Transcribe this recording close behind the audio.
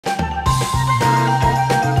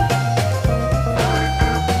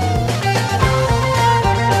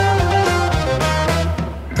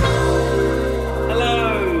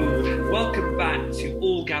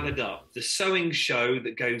the sewing show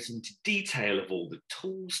that goes into detail of all the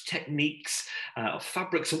tools, techniques, of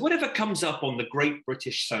fabrics, or whatever comes up on the Great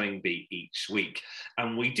British Sewing Bee each week.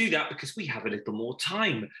 And we do that because we have a little more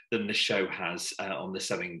time than the show has on the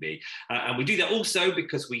Sewing Bee. And we do that also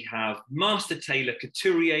because we have Master Tailor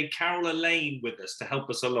Couturier Carol Elaine with us to help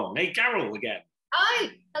us along. Hey, Carol again.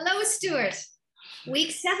 Hi, hello, Stuart.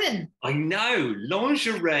 Week 7. I know,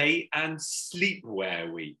 lingerie and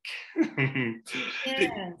sleepwear week.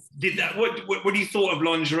 Yes. Did that? What do you thought of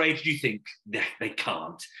lingerie? Did you think they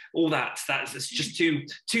can't? All that's just too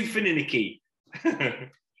finicky.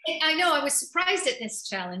 I know. I was surprised at this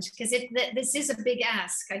challenge because this is a big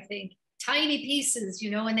ask. I think tiny pieces,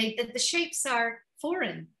 you know, and the shapes are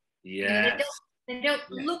foreign. Yeah. They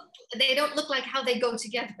don't look like how they go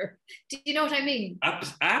together. Do you know what I mean?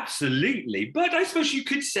 Absolutely. But I suppose you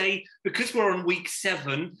could say, because we're on week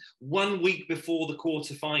 7, 1 week before the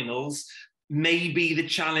quarterfinals, maybe the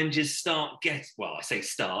challenges well, I say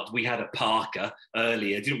start. We had a parka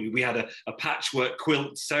earlier, didn't we? We had a patchwork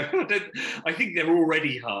quilt. So I think they're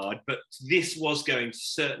already hard, but this was going to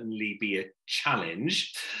certainly be a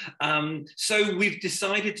challenge. So we've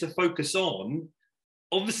decided to focus on,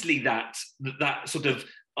 obviously, that sort of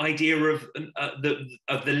idea of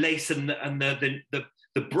the lace and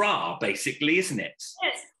the bra, basically, isn't it?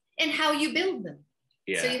 Yes, and how you build them.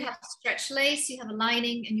 Yeah. So you have stretch lace, you have a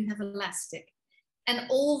lining, and you have elastic. And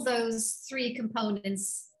all those 3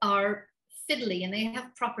 components are fiddly, and they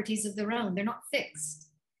have properties of their own. They're not fixed.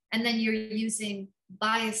 And then you're using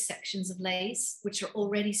bias sections of lace, which are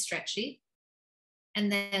already stretchy.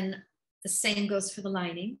 And then the same goes for the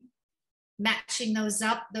lining. Matching those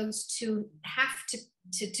up, those 2 have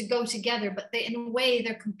to go together, but in a way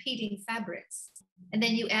they're competing fabrics. And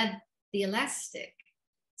then you add the elastic.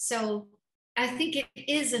 So I think it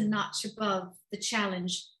is a notch above the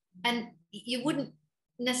challenge. And you wouldn't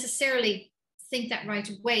necessarily think that right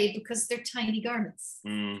away because they're tiny garments.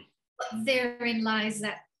 But therein lies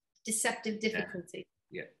that deceptive difficulty.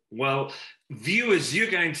 Yeah. Well, viewers,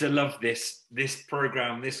 you're going to love this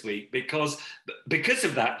program this week because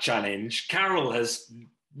of that challenge. Carol has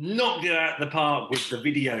knocked it out of the park with the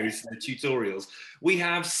videos and the tutorials. We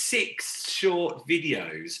have 6 short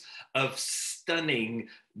videos of stunning,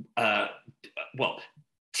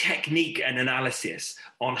 technique and analysis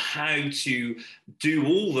on how to do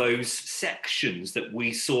all those sections that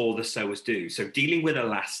we saw the sewers do. So dealing with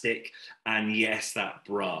elastic and, yes, that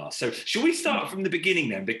bra. So should we start from the beginning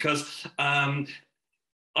then? Because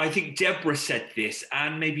I think Deborah said this,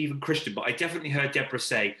 and maybe even Christian, but I definitely heard Deborah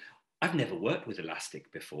say, I've never worked with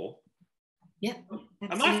elastic before. Yeah.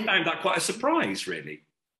 And I found that quite a surprise, really.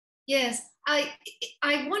 Yes.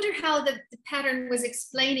 I wonder how the pattern was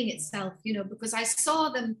explaining itself, you know, because I saw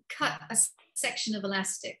them cut a section of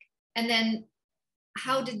elastic, and then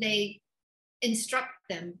how did they instruct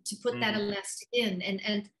them to put that elastic in,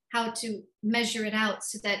 and how to measure it out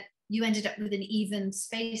so that you ended up with an even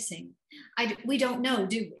spacing. We don't know,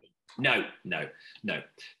 do we? No.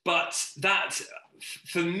 But that,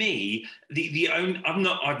 for me, I've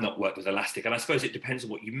not worked with elastic, and I suppose it depends on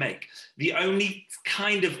what you make. The only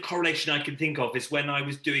kind of correlation I can think of is when I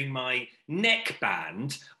was doing my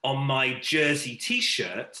neckband on my jersey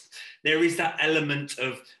t-shirt. There is that element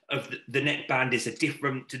of the neckband is a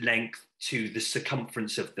different length to the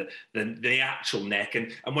circumference of the actual neck,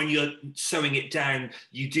 and when you're sewing it down,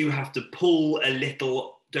 you do have to pull a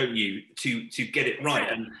little, don't you, to get it right.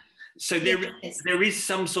 And so there is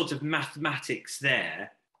some sort of mathematics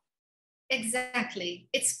there. Exactly.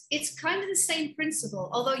 It's kind of the same principle,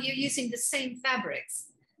 although you're using the same fabrics.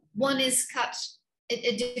 One is cut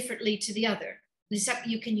differently to the other.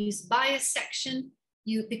 You can use bias section.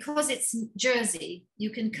 Because it's jersey, you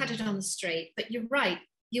can cut it on the straight. But you're right.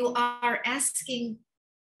 You are asking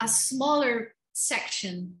a smaller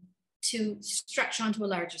section to stretch onto a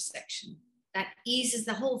larger section. That eases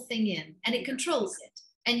the whole thing in, and it controls it.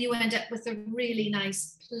 And you end up with a really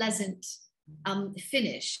nice, pleasant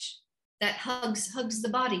finish that hugs the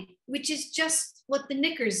body, which is just what the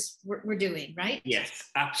knickers were doing, right? Yes,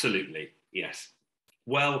 absolutely. Yes.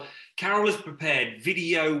 Well, Carol has prepared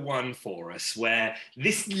video 1 for us, where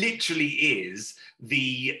this literally is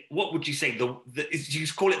what would you say, you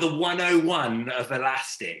call it the 101 of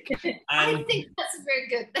elastic. And I think that's very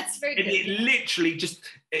good. That's very good. It literally just,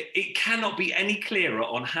 it cannot be any clearer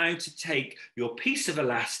on how to take your piece of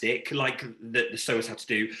elastic, like the sewers had to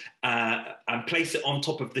do, and place it on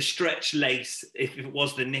top of the stretch lace, if it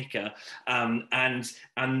was the knicker, and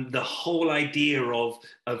the whole idea of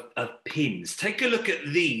pins. Take a look at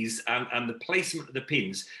these and the placement of the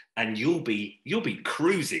pins, and you'll be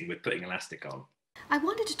cruising with putting elastic on. I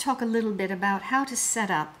wanted to talk a little bit about how to set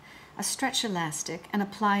up a stretch elastic and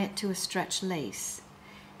apply it to a stretch lace,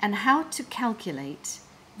 and how to calculate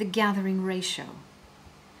the gathering ratio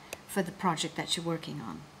for the project that you're working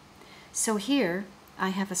on. So here I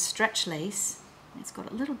have a stretch lace. It's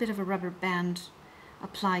got a little bit of a rubber band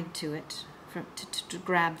applied to it to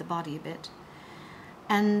grab the body a bit.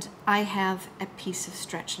 And I have a piece of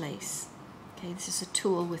stretch lace. Okay, this is a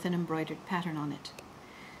tulle with an embroidered pattern on it.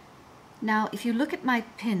 Now, if you look at my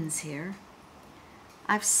pins here,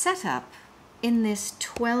 I've set up in this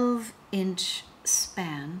 12-inch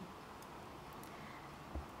span,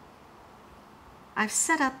 I've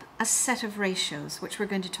set up a set of ratios, which we're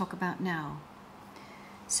going to talk about now.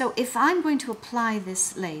 So if I'm going to apply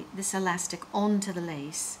this elastic onto the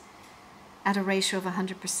lace at a ratio of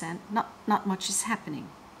 100%, not much is happening.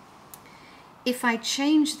 If I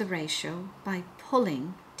change the ratio by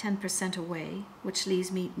pulling 10% away, which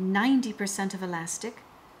leaves me 90% of elastic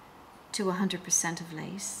to 100% of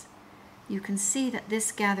lace, you can see that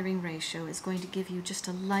this gathering ratio is going to give you just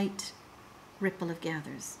a light ripple of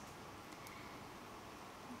gathers.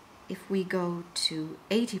 If we go to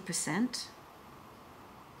 80%,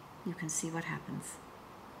 you can see what happens.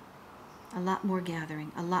 A lot more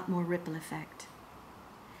gathering, a lot more ripple effect.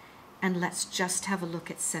 And let's just have a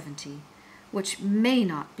look at 70, which may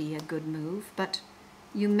not be a good move, but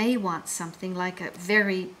you may want something like a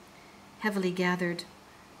very heavily gathered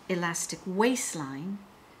elastic waistline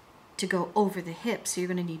to go over the hip, so you're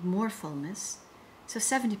going to need more fullness. So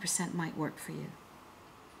 70% might work for you.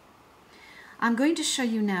 I'm going to show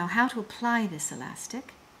you now how to apply this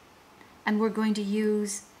elastic, and we're going to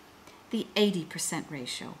use the 80%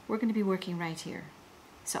 ratio. We're going to be working right here.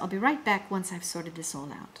 So I'll be right back once I've sorted this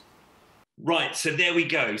all out. Right, so there we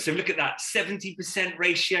go. So look at that 70%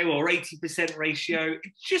 ratio or 80% ratio.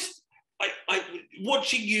 Just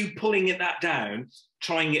watching you pulling that down,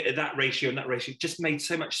 trying it at that ratio and that ratio just made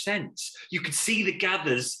so much sense. You could see the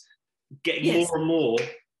gathers getting more and more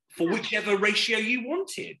for whichever ratio you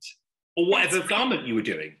wanted or whatever garment you were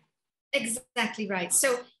doing. Exactly right.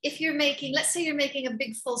 So if you're making, let's say you're making a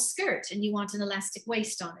big full skirt and you want an elastic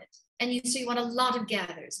waist on it, and so you want a lot of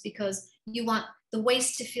gathers because you want the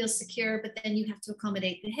waist to feel secure, but then you have to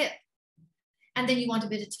accommodate the hip. And then you want a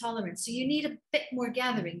bit of tolerance. So you need a bit more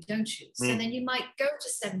gathering, don't you? So then you might go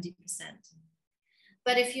to 70%.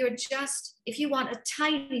 But if you want a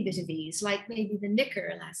tiny bit of ease, like maybe the knicker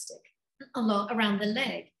elastic around the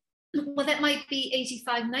leg, well, that might be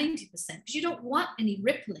 85, 90%, because you don't want any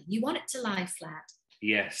rippling. You want it to lie flat.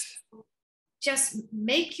 Yes. Just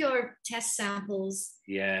make your test samples.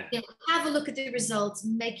 Yeah. Have a look at the results,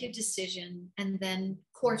 make your decision, and then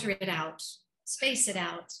quarter it out, space it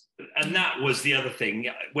out. And that was the other thing,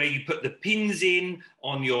 where you put the pins in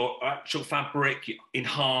on your actual fabric in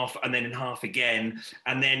half and then in half again,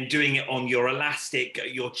 and then doing it on your elastic,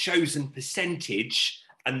 your chosen percentage,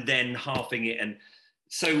 and then halving it. And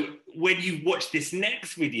so when you watch this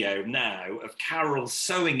next video now of Carol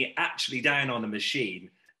sewing it actually down on a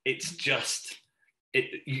machine, it's just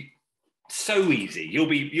so easy. You'll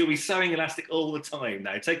be sewing elastic all the time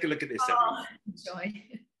now. Take a look at this. Oh, enjoy.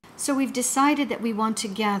 So we've decided that we want to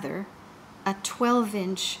gather a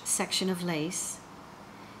 12-inch section of lace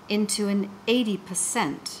into an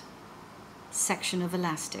 80% section of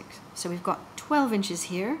elastic. So we've got 12 inches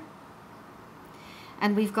here,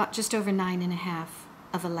 and we've got just over 9.5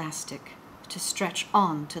 of elastic to stretch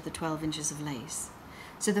on to the 12 inches of lace.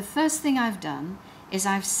 So the first thing I've done is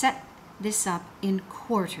I've set this up in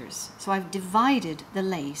quarters. So I've divided the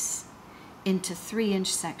lace into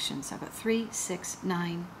 3-inch sections. I've got 3, 6,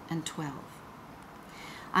 9, and 12.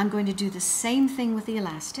 I'm going to do the same thing with the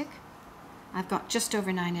elastic. I've got just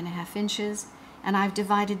over 9.5 inches, and I've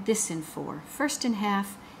divided this in 4. First in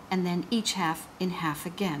half, and then each half in half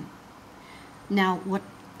again. Now, what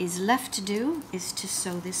is left to do is to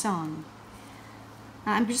sew this on.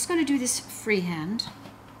 Now, I'm just going to do this freehand.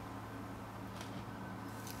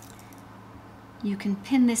 You can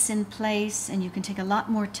pin this in place, and you can take a lot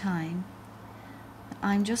more time.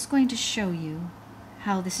 I'm just going to show you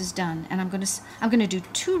how this is done, and I'm going to do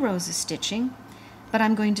 2 rows of stitching, but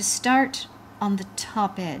I'm going to start on the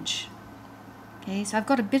top edge. Okay, so I've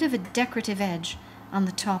got a bit of a decorative edge on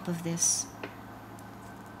the top of this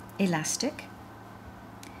elastic.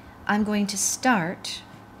 I'm going to start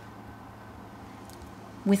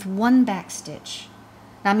with 1 back stitch.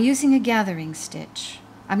 Now I'm using a gathering stitch.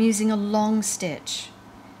 I'm using a long stitch,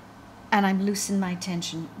 and I'm loosening my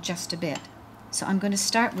tension just a bit. So I'm going to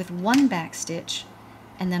start with 1 back stitch,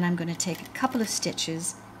 and then I'm going to take a couple of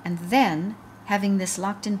stitches, and then, having this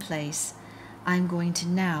locked in place, I'm going to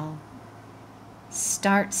now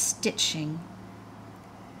start stitching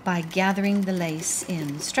by gathering the lace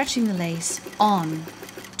in, stretching the lace on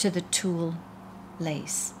to the tulle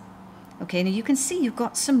lace. Okay, now you can see you've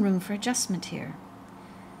got some room for adjustment here.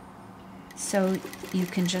 So you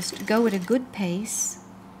can just go at a good pace.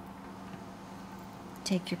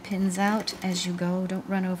 Take your pins out as you go, don't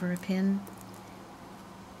run over a pin.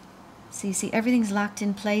 So you see everything's locked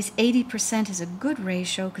in place. 80% is a good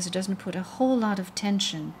ratio because it doesn't put a whole lot of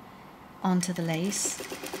tension onto the lace.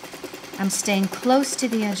 I'm staying close to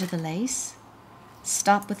the edge of the lace.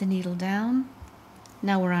 Stop with the needle down.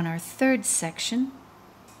 Now we're on our third section.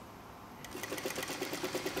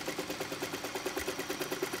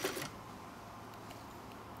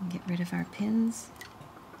 Get rid of our pins.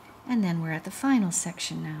 And then we're at the final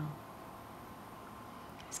section now.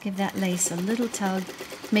 Let's give that lace a little tug.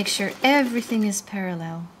 Make sure everything is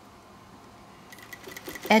parallel.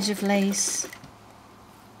 Edge of lace,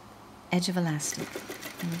 edge of elastic.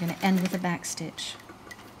 And we're going to end with a back stitch.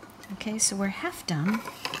 Okay, so we're half done.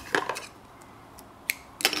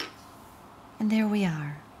 And there we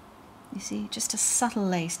are. You see, just a subtle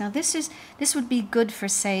lace. Now this would be good for,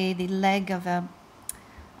 say, the leg of a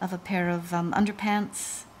pair of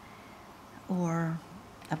underpants, or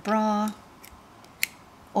a bra,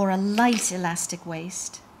 or a light elastic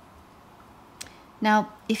waist.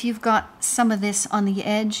 Now, if you've got some of this on the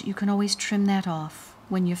edge, you can always trim that off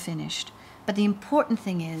when you're finished. But the important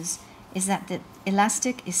thing is that the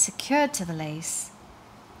elastic is secured to the lace,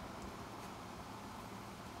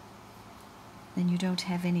 then you don't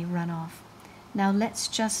have any runoff. Now let's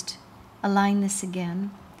just align this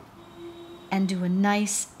again and do a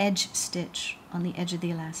nice edge stitch on the edge of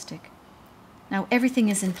the elastic. Now everything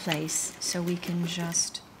is in place, so we can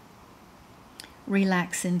just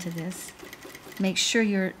relax into this. Make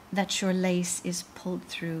sure that your lace is pulled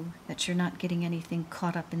through, that you're not getting anything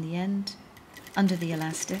caught up in the end, under the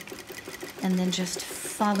elastic. And then just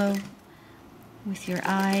follow with your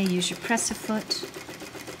eye, use your press-a-foot,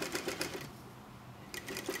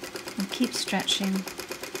 and keep stretching.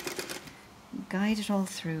 Guide it all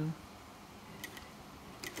through.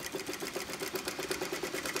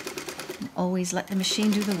 Always let the machine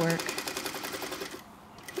do the work.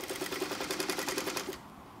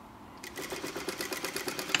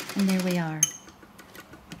 And there we are.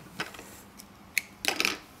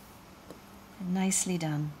 Nicely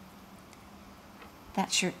done.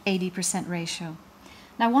 That's your 80% ratio.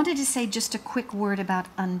 Now I wanted to say just a quick word about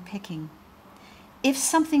unpicking. If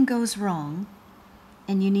something goes wrong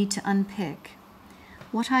and you need to unpick,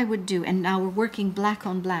 what I would do, and now we're working black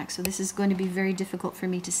on black, so this is going to be very difficult for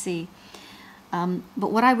me to see.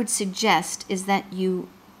 But what I would suggest is that you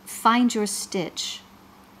find your stitch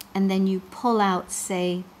and then you pull out,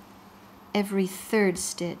 say, every third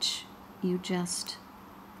stitch. You just,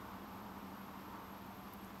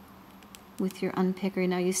 with your unpicker,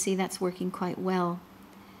 now you see that's working quite well.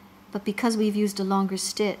 But because we've used a longer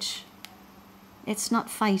stitch, it's not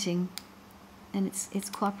fighting and it's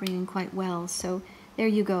cooperating quite well. So there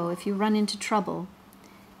you go. If you run into trouble,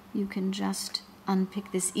 you can just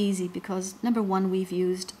unpick this easy because number one, we've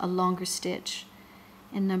used a longer stitch,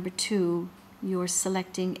 and number two, you're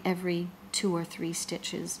selecting every 2 or 3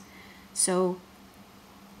 stitches. So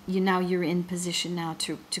you're in position now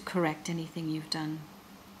to correct anything you've done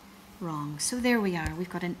wrong. So there we are. We've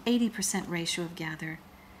got an 80% ratio of gather,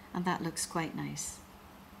 and that looks quite nice.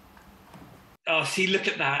 Oh, see, look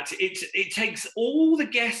at that. It takes all the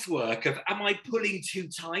guesswork of, am I pulling too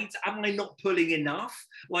tight? Am I not pulling enough?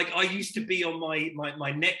 Like I used to be on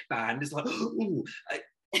my neckband. It's like, ooh,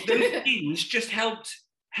 those pins just helped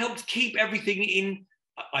keep everything in.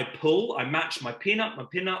 I pull, I match my pin up,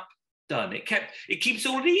 done. It keeps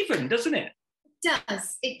all even, doesn't it? It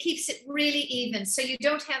does. It keeps it really even. So you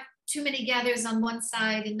don't have too many gathers on one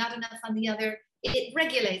side and not enough on the other. It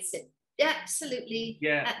regulates it. Absolutely,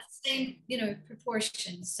 yeah, at the same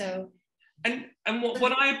proportion. So and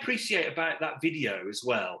what I appreciate about that video as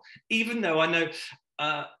well, even though I know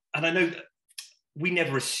and I know that we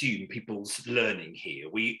never assume people's learning here,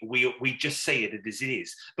 we just say it as it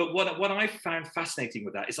is, but what I found fascinating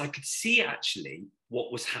with that is I could see actually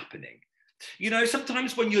what was happening.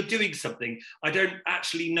 Sometimes when you're doing something, I don't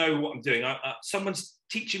actually know what I'm doing. Someone's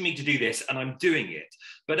teaching me to do this and I'm doing it.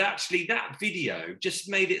 But actually that video just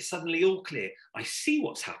made it suddenly all clear. I see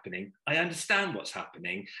what's happening, I understand what's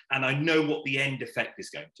happening, and I know what the end effect is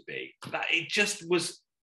going to be. That it just was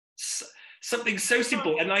something so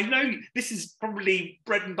simple. And I know this is probably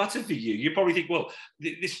bread and butter for you. You probably think, well,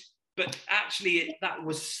 this, but actually that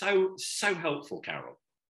was so helpful, Carol.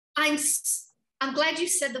 I'm glad you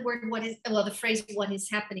said the phrase "what is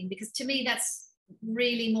happening," because to me that's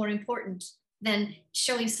really more important than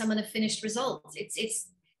showing someone a finished result. It's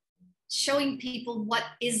showing people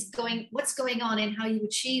what's going on and how you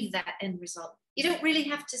achieve that end result. You don't really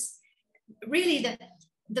have to, really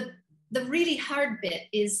the really hard bit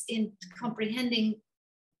is in comprehending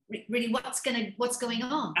really what's going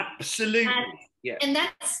on. Absolutely. And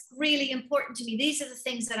that's really important to me. These are the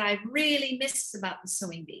things that I really miss about the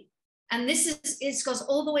sewing bee. And this goes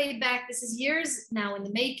all the way back. This is years now in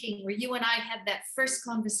the making, where you and I had that first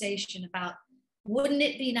conversation about, wouldn't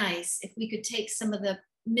it be nice if we could take some of the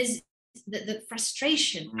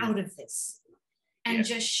frustration out of this and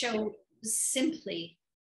just show simply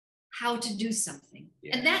how to do something.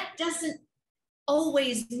 And that doesn't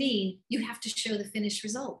always mean you have to show the finished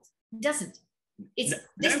result. It doesn't. This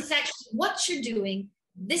is actually what you're doing.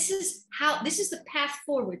 This is the path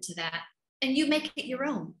forward to that. And you make it your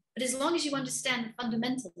own. But as long as you understand the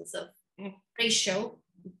fundamentals of ratio,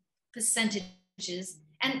 percentages,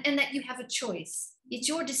 and that you have a choice, it's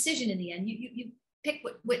your decision in the end. You pick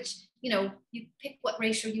you pick what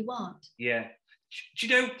ratio you want. Yeah. Do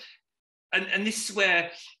you know, and this is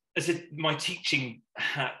where, my teaching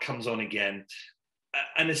hat comes on again.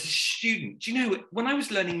 And as a student, do you know, when I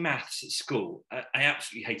was learning maths at school, I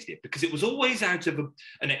absolutely hated it, because it was always out of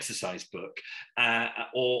an exercise book,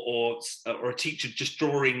 or a teacher just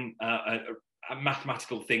drawing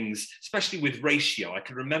mathematical things, especially with ratio. I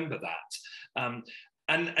can remember that.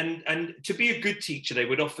 And to be a good teacher, they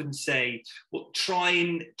would often say, well, try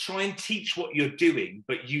and teach what you're doing,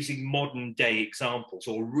 but using modern day examples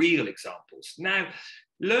or real examples. Now,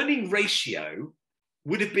 learning ratio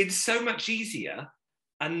would have been so much easier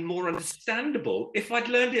and more understandable if I'd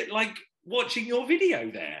learned it like watching your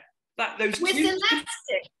video there. With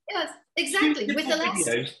elastic, yes, exactly. With elastic,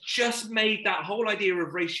 videos just made that whole idea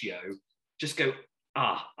of ratio just go,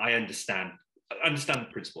 I understand the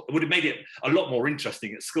principle. It would have made it a lot more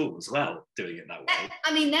interesting at school as well, doing it that way.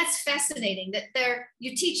 I mean, that's fascinating that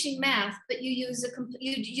you're teaching math, but you use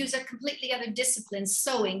a completely other discipline,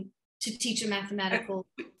 sewing, to teach a mathematical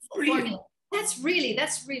formula. That's really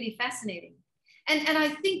fascinating. And I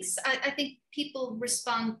think people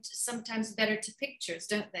respond sometimes better to pictures,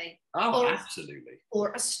 don't they? Oh, absolutely.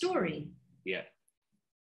 Or a story. Yeah.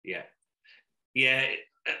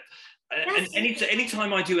 And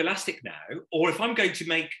anytime I do elastic now, or if I'm going to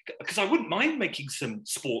make, because I wouldn't mind making some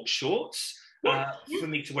sports shorts for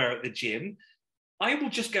me to wear at the gym, I will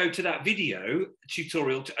just go to that video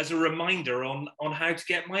tutorial as a reminder on how to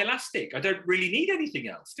get my elastic. I don't really need anything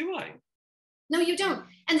else, do I? No, you don't.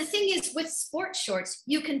 And the thing is, with sports shorts,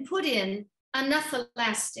 you can put in enough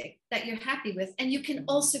elastic that you're happy with, and you can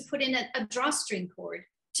also put in a drawstring cord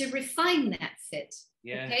to refine that fit.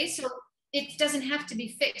 Yeah. Okay, so it doesn't have to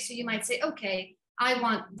be fixed. So you might say, okay,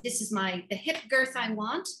 this is the hip girth I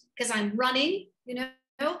want, because I'm running,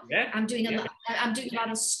 I'm doing a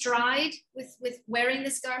lot of stride with wearing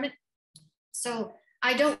this garment. So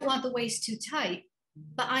I don't want the waist too tight,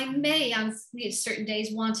 but I may on certain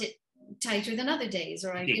days want it tighter than other days,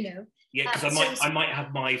 or because I might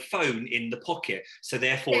have my phone in the pocket, so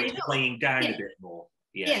therefore it's playing down a bit more.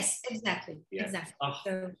 Yes, exactly.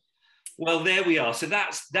 So, well, there we are. So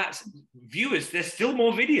that's viewers. There's still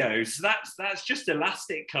more videos. That's just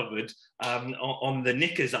elastic covered on the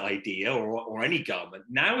knickers idea or any garment.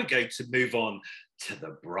 Now we're going to move on to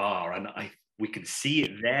the bra, and we can see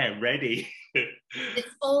it there ready. It's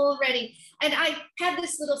all ready. And I had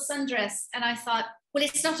this little sundress, and I thought, well,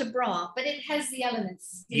 it's not a bra, but it has the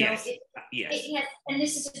elements. Yes. It has, and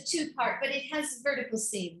this is a 2-part, but it has vertical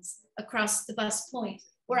seams across the bust point,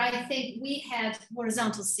 where I think we had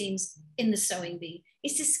horizontal seams in the sewing bee.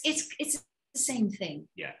 It's the same thing.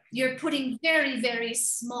 Yeah. You're putting very, very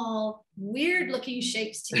small, weird-looking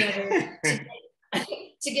shapes together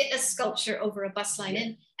to get a sculpture over a bust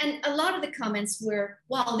line. And a lot of the comments were,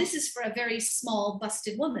 well, this is for a very small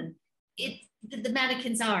busted woman. The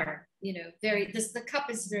mannequins are, the cup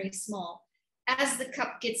is very small. As the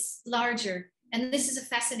cup gets larger, and this is a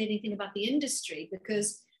fascinating thing about the industry,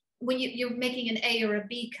 because when you're making an A or a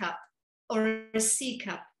B cup or a C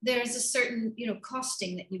cup, there's a certain,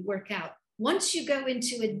 costing that you work out. Once you go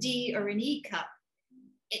into a D or an E cup,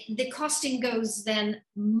 the costing goes then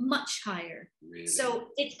much higher. Really? So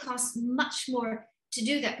it costs much more to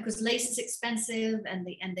do that, because lace is expensive, and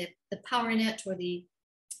the power net or the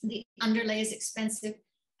underlay is expensive,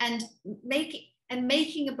 and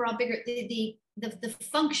making a bra bigger, the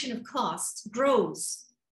function of cost grows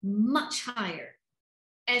much higher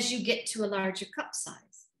as you get to a larger cup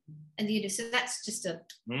size. And so that's just a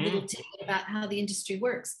little tidbit about how the industry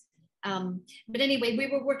works. But anyway, we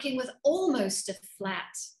were working with almost a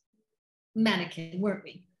flat mannequin, weren't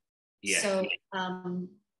we? Yeah.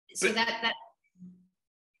 So that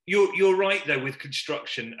you're right though with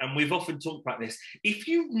construction, and we've often talked about this. If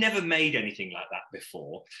you've never made anything like that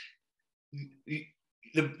before,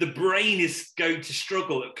 the brain is going to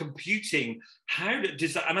struggle at computing how to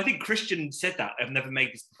design. And I think Christian said that, I've never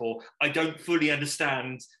made this before. I don't fully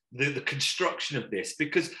understand the construction of this,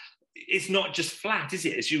 because it's not just flat, is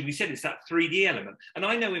it? As we said, it's that 3D element. And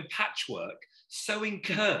I know in patchwork, sewing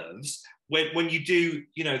curves, when you do,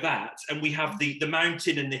 you know, that, and we have the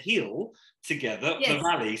mountain and the hill together, Yes. the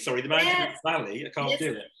valley, sorry, the mountain and the valley, I can't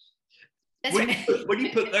do it. That's When, right. when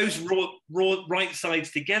you put those raw right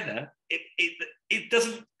sides together, it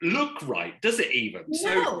doesn't look right, does it even?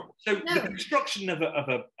 No, so no. the construction of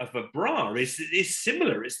a bra is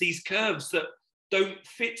similar. It's these curves that don't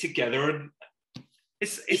fit together, and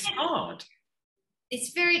it's hard.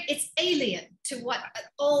 It's alien to what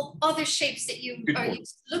all other shapes that you are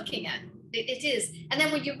used to looking at. It is. And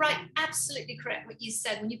then when you're right, absolutely correct what you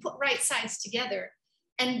said, when you put right sides together,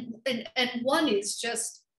 and one is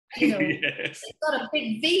just, you know, Yes. it's got a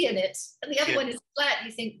big V in it, and the other Yeah. one is flat,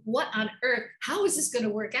 you think, what on earth? How is this going to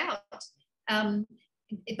work out?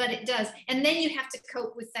 But it does. And then you have to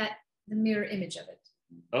cope with the mirror image of it.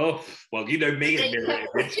 Oh, well, you know me and mirror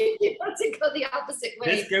image. You have to go the opposite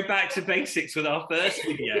way. Let's go back to basics with our first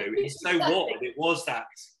video. It's so what? It was that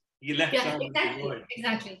you left out.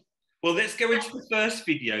 Exactly. Well, let's go into the first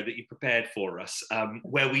video that you prepared for us,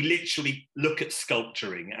 where we literally look at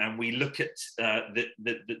sculpturing, and we look at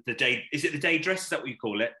the day. Is it the day dress? Is that what you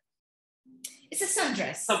call it? It's a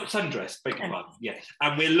sundress. Oh, sundress, beg your pardon. Yeah,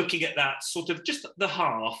 and we're looking at that sort of just the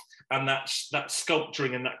half, and that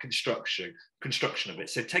sculpturing and that construction of it.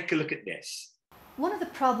 So take a look at this. One of the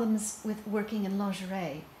problems with working in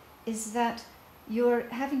lingerie is that you're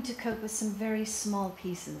having to cope with some very small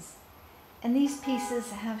pieces. And these pieces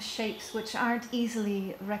have shapes which aren't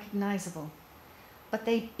easily recognizable, but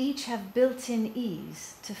they each have built-in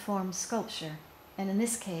ease to form sculpture, and in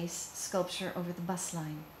this case, sculpture over the bust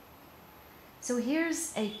line. So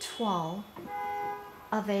here's a toile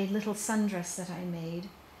of a little sundress that I made,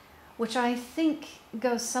 which I think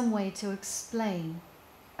goes some way to explain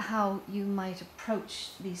how you might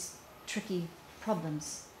approach these tricky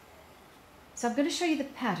problems. So I'm going to show you the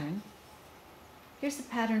pattern. Here's the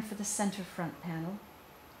pattern for the center front panel.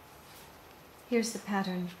 Here's the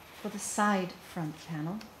pattern for the side front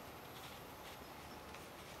panel.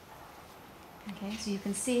 Okay, so you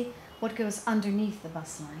can see what goes underneath the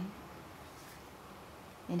bust line.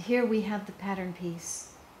 And here we have the pattern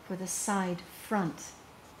piece for the side front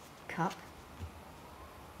cup.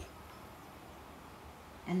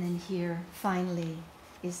 And then here, finally,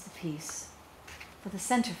 is the piece for the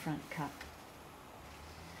center front cup.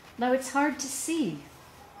 Now it's hard to see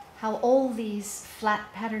how all these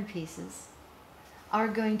flat pattern pieces are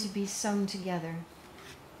going to be sewn together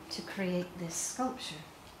to create this sculpture.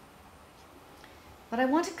 But I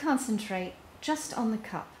want to concentrate just on the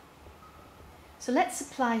cup. So let's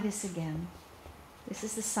apply this again. This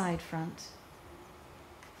is the side front,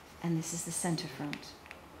 and this is the center front.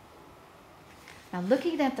 Now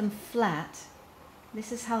looking at them flat,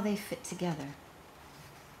 this is how they fit together.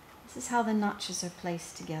 This is how the notches are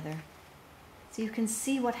placed together. So you can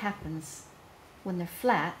see what happens when they're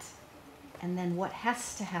flat, and then what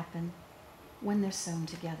has to happen when they're sewn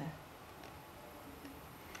together.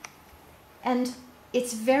 And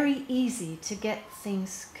it's very easy to get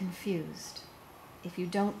things confused if you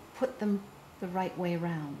don't put them the right way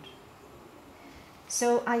around.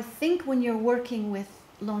 So I think when you're working with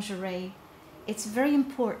lingerie, it's very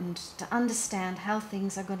important to understand how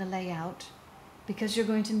things are going to lay out, because you're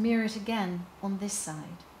going to mirror it again on this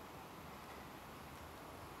side.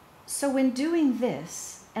 So when doing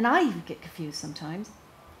this, and I even get confused sometimes,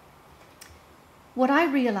 what I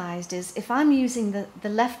realized is if I'm using the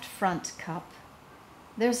left front cup,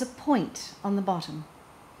 there's a point on the bottom.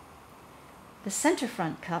 The center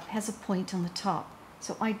front cup has a point on the top.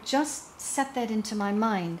 So I just set that into my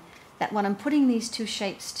mind that when I'm putting these two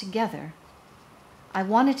shapes together, I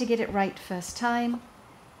wanted to get it right first time,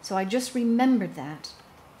 so I just remembered that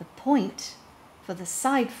the point for the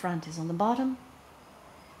side front is on the bottom,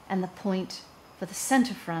 and the point for the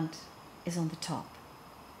center front is on the top.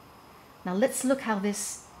 Now let's look how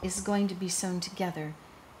this is going to be sewn together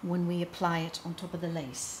when we apply it on top of the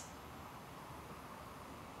lace.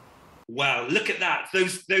 Wow, look at that.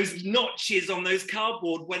 Those notches on those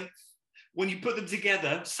cardboard, when you put them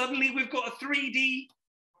together, suddenly we've got a 3D.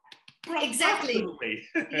 Exactly.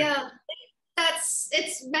 Yeah,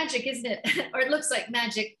 it's magic, isn't it? Or it looks like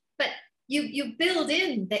magic. But you build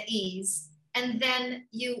in the ease, and then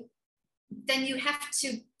you have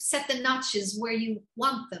to set the notches where you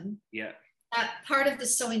want them. Yeah. Part of the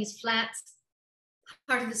sewing is flat,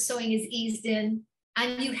 part of the sewing is eased in,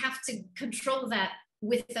 and you have to control that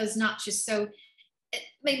with those notches. So, I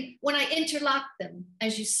mean, when I interlocked them,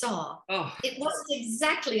 as you saw, it wasn't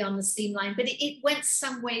exactly on the seam line, but it went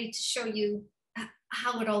some way to show you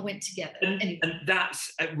how it all went together. And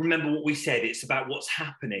that's, remember what we said, it's about what's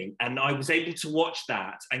happening. And I was able to watch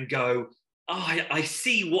that and go, I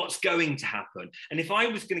see what's going to happen. And if I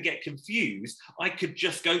was going to get confused, I could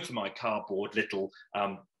just go to my cardboard little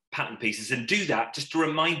pattern pieces and do that just to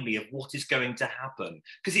remind me of what is going to happen.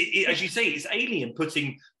 Because as you say, it's alien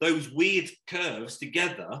putting those weird curves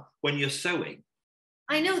together when you're sewing.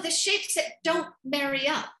 I know, the shapes that don't marry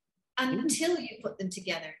up until you put them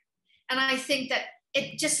together. And I think that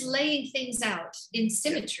it just laying things out in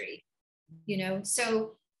symmetry, you know.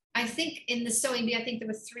 So I think in the sewing bee, I think there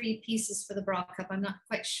were 3 pieces for the bra cup. I'm not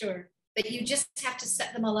quite sure, but you just have to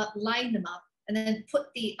set them all up, line them up, and then put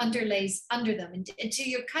the underlays under them until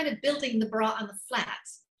you're kind of building the bra on the flat.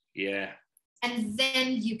 Yeah. And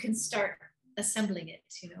then you can start assembling it,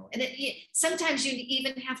 you know. And sometimes you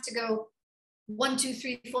even have to go 1, 2,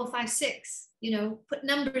 3, 4, 5, 6, you know, put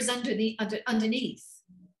numbers underneath,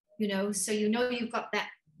 you know, so you know you've got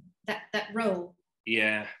that row.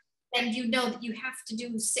 Yeah. And you know that you have to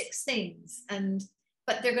do 6 things,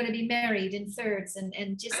 but they're going to be married in thirds and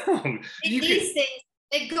just these things.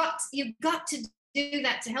 You've got to do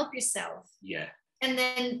that to help yourself. Yeah. And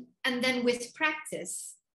then with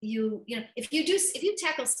practice, you know, if you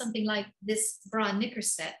tackle something like this bra and knicker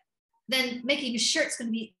set, then making a shirt's going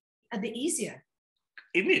to be a bit easier.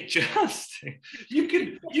 Isn't it just? You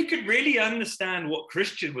could really understand what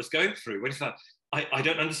Christian was going through when it's like, I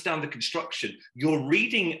don't understand the construction. You're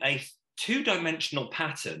reading a 2-dimensional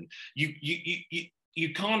pattern.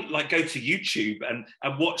 You can't like go to YouTube and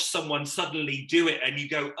watch someone suddenly do it and you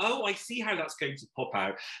go, oh, I see how that's going to pop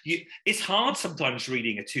out. It's hard sometimes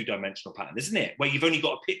reading a 2-dimensional pattern, isn't it? Where you've only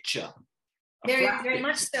got a picture. Very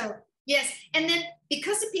much so. Yes. And then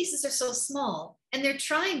because the pieces are so small and they're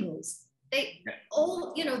triangles, they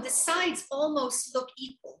all, you know, the sides almost look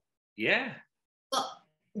equal. Yeah. But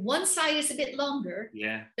one side is a bit longer.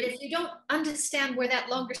 Yeah. But if you don't understand where that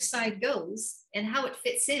longer side goes and how it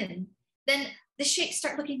fits in, then the shapes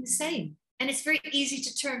start looking the same. And it's very easy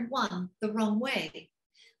to turn one the wrong way,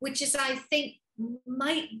 which is, I think,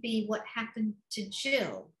 might be what happened to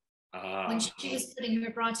Jill when she was putting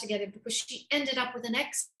her bra together, because she ended up with an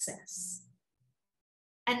excess.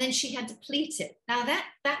 And then she had to pleat it. Now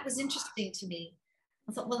that was interesting to me.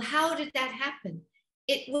 I thought, well, how did that happen?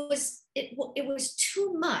 It was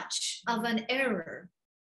too much of an error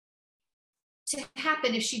to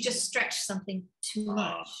happen if she just stretched something too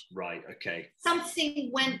much. Right, okay.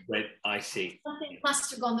 Something went. I see. Something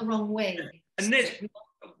must have gone the wrong way. And this,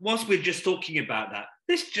 whilst we're just talking about that,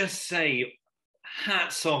 let's just say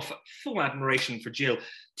hats off, full admiration for Jill.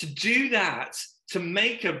 To do that, to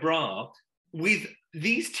make a bra with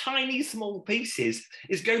these tiny small pieces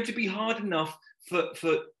is going to be hard enough for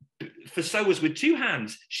sewers with 2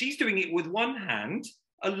 hands. She's doing it with 1 hand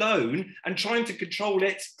alone and trying to control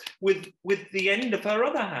it with the end of her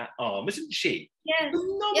other arm, isn't she? Yeah.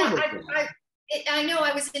 I know.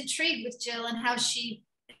 I was intrigued with Jill and how she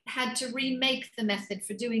had to remake the method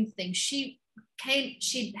for doing things. She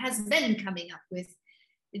has been coming up with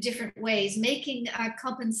different ways, making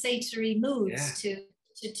compensatory moves to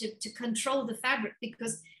control the fabric,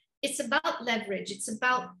 because it's about leverage. It's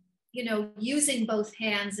about, you know, using both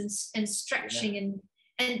hands and stretching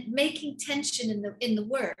and making tension in the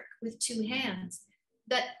work with 2 hands.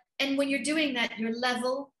 And when you're doing that, you're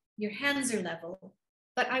level, your hands are level.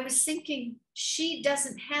 But I was thinking she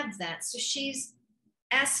doesn't have that. So she's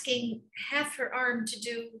asking half her arm to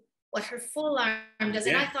do what her full arm does.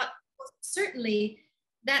 And I thought, well, certainly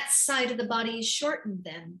that side of the body is shortened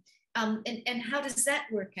then. And how does that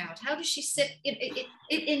work out? How does she sit? It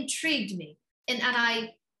intrigued me. And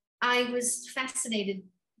I was fascinated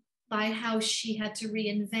by how she had to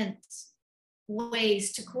reinvent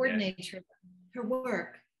ways to coordinate her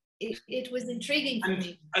work. It was intriguing for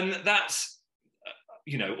me. And that's,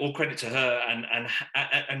 you know, all credit to her,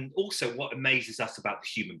 and also what amazes us about the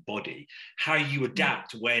human body, how you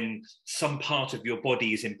adapt when some part of your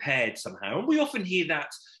body is impaired somehow. And we often hear that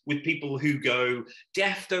with people who go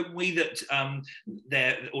deaf, don't we?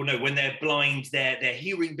 That when they're blind, their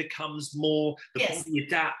hearing becomes more, the body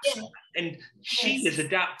adapts. And she has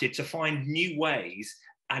adapted to find new ways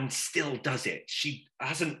and still does it. She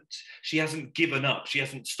hasn't given up. She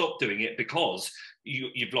hasn't stopped doing it because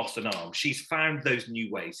you've lost an arm. She's found those new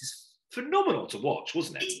ways. It's phenomenal to watch,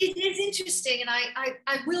 wasn't it? It is interesting, and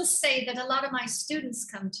I will say that a lot of my students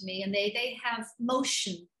come to me and they have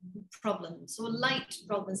motion problems or light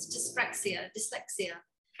problems, dyslexia.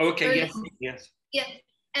 Oh, okay, yes, Or, yes. yeah,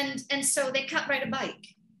 and so they can't ride a bike.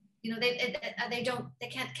 You know, they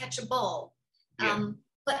can't catch a ball. Yeah.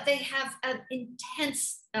 But they have an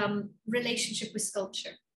intense relationship with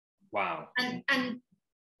sculpture. Wow. And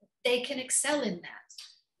they can excel in that,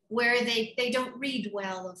 where they don't read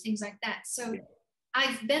well or things like that. So yeah.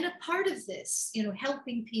 I've been a part of this, you know,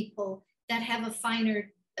 helping people that have a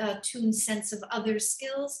finer tuned sense of other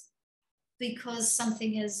skills because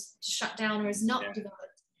something is shut down or is not developed.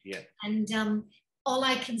 Yeah. And all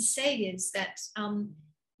I can say is that,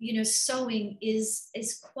 you know, sewing is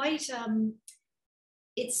quite,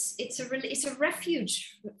 it's a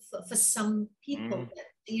refuge for some people, that,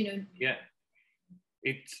 you know. Yeah.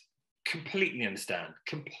 It's completely understand,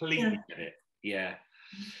 completely get it. Yeah.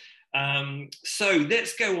 So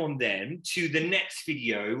let's go on then to the next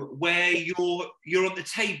video where you're on the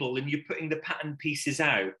table and you're putting the pattern pieces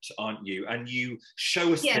out, aren't you? And you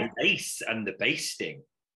show us the lace and the basting.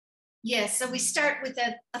 Yeah, so we start with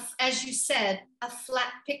as you said, a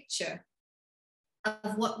flat picture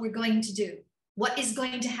of what we're going to do, what is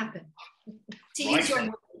going to happen. To use your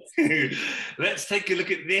words. Let's take a look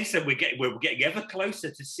at this, and we're getting ever closer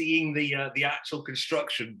to seeing the actual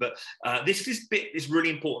construction. But this bit is really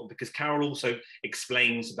important because Carol also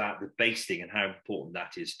explains about the basting and how important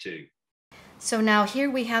that is too. So now here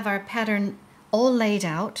we have our pattern all laid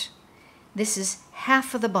out. This is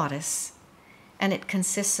half of the bodice, and it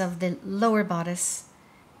consists of the lower bodice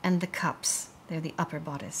and the cups. They're the upper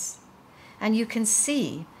bodice. And you can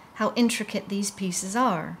see how intricate these pieces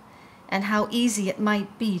are and how easy it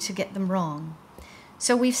might be to get them wrong.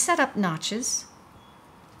 So we've set up notches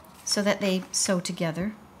so that they sew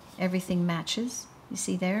together. Everything matches. You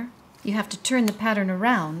see there? You have to turn the pattern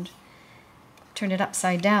around, turn it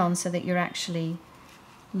upside down so that you're actually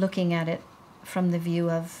looking at it from the view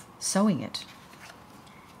of sewing it.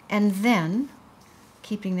 And then,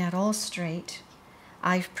 keeping that all straight,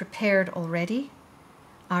 I've prepared already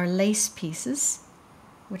our lace pieces,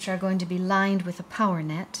 which are going to be lined with a power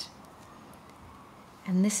net.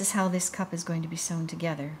 And this is how this cup is going to be sewn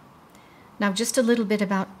together. Now, just a little bit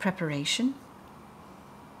about preparation.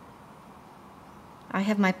 I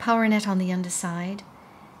have my power net on the underside,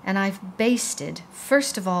 and I've basted,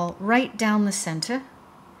 first of all, right down the center,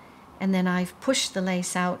 and then I've pushed the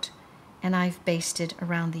lace out, and I've basted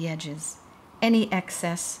around the edges. Any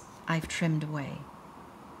excess, I've trimmed away.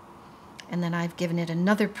 And then I've given it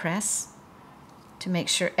another press to make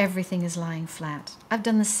sure everything is lying flat. I've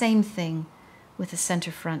done the same thing with the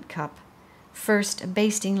center front cup. First, a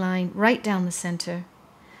basting line right down the center,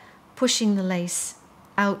 pushing the lace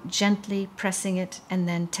out gently, pressing it, and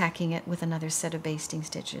then tacking it with another set of basting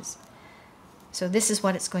stitches. So this is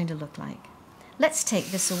what it's going to look like. Let's take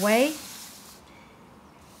this away.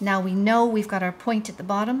 Now we know we've got our point at the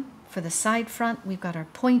bottom for the side front, we've got our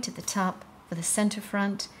point at the top for the center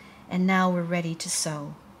front, and now we're ready to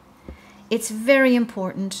sew. It's very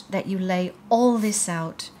important that you lay all this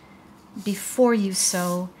out before you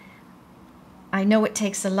sew. I know it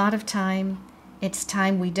takes a lot of time. It's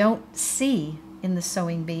time we don't see in the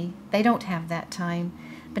sewing bee. They don't have that time.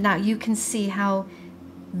 But now you can see how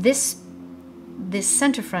this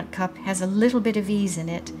center front cup has a little bit of ease in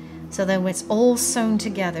it, so that when it's all sewn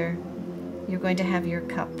together, you're going to have your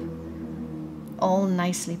cup all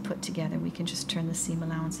nicely put together. We can just turn the seam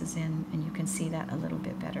allowances in and you can see that a little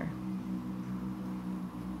bit better.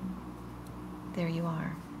 There you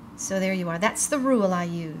are. So there you are. That's the rule I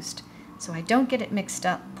used. So I don't get it mixed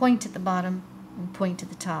up. Point at the bottom and point at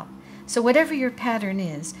the top. So whatever your pattern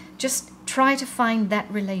is, just try to find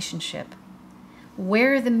that relationship,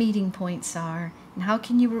 where the meeting points are, and how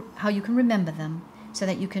you can remember them so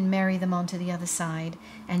that you can marry them onto the other side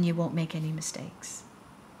and you won't make any mistakes.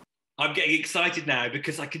 I'm getting excited now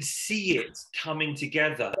because I can see it coming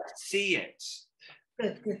together. See it.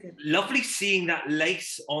 Good, good, good. Lovely seeing that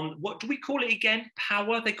lace on, what do we call it again?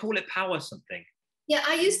 Power? They call it power something. Yeah,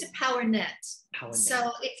 I used a power net. Power net.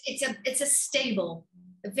 So it's a stable,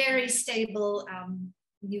 a very stable.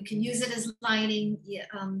 You can use it as lining.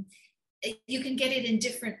 You can get it in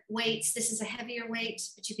different weights. This is a heavier weight,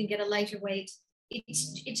 but you can get a lighter weight.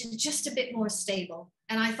 It's just a bit more stable.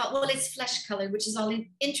 And I thought, well, it's flesh colored, which is all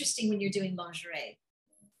interesting when you're doing lingerie,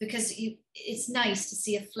 because it's nice to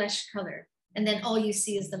see a flesh color, and then all you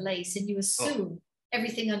see is the lace, and you assume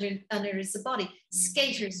everything under is the body.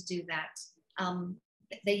 Skaters do that.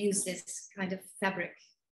 They use this kind of fabric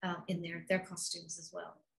in their costumes as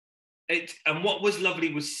well. And what was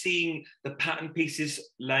lovely was seeing the pattern pieces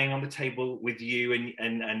laying on the table with you,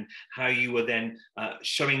 and how you were then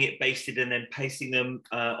showing it basted and then pasting them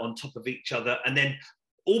on top of each other, and then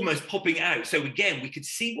almost popping out. So again, we could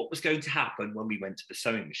see what was going to happen when we went to the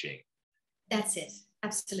sewing machine. That's it.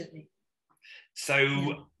 Absolutely.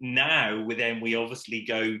 So now we obviously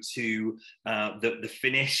go to the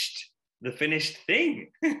finished thing.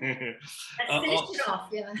 Let's finish it off.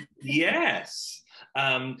 Yeah. Yes.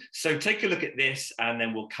 So take a look at this, and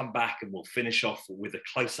then we'll come back and we'll finish off with a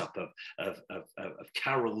close-up of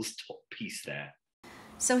Carol's top piece there.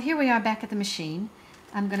 So here we are back at the machine.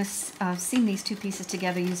 I'm going to seam these two pieces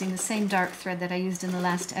together using the same dark thread that I used in the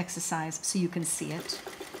last exercise so you can see it.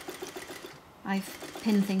 I've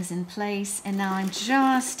pinned things in place, and now I'm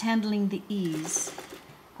just handling the ease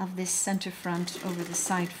of this center front over the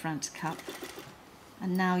side front cup.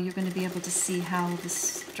 And now you're going to be able to see how the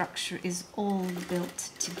structure is all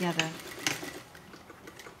built together.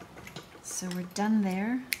 So we're done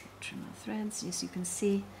there. Trim the threads, as you can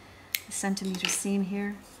see the centimeter seam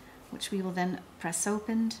here, which we will then press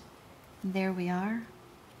open. And there we are.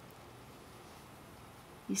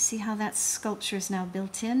 You see how that sculpture is now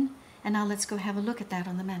built in? And now let's go have a look at that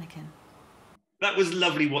on the mannequin. That was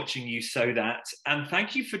lovely watching you sew that. And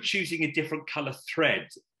thank you for choosing a different color thread,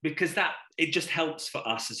 because it just helps for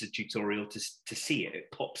us as a tutorial to see it.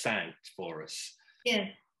 It pops out for us. Yeah,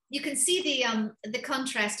 you can see the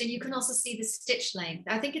contrast, and you can also see the stitch length.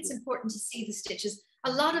 I think it's important to see the stitches.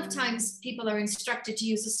 A lot of times people are instructed to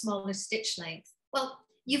use a smaller stitch length. Well,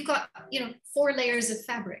 you've got 4 layers of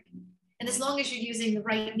fabric, and as long as you're using the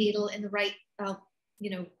right needle and the right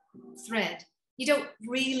thread, you don't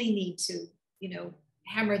really need to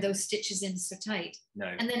hammer those stitches in so tight. No.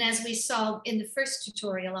 And then, as we saw in the first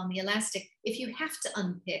tutorial on the elastic, if you have to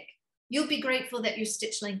unpick, you'll be grateful that your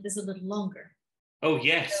stitch length is a little longer. Oh,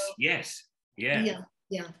 yes, yes, yeah.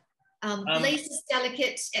 Yeah. Lace is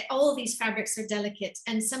delicate. All these fabrics are delicate.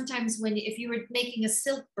 And sometimes if you were making a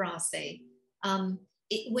silk brassiere,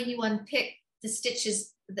 when you unpick the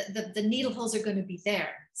stitches, the needle holes are going to be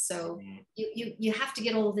there. So you have to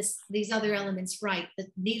get all these other elements right: the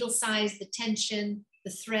needle size, the tension,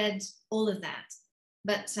 the thread, all of that.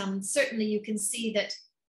 But certainly you can see that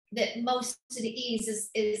most of the ease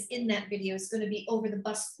is in that video is going to be over the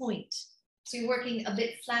bust point. So you're working a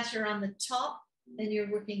bit flatter on the top, then you're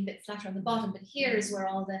working a bit flatter on the bottom. But here is where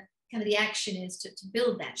all the kind of the action is to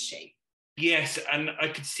build that shape. Yes, and I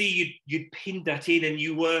could see you'd pinned that in, and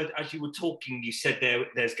you were, as you were talking, you said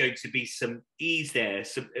there's going to be some ease there,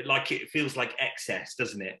 like it feels like excess,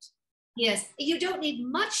 doesn't it? Yes, you don't need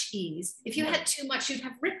much ease. If you had too much, you'd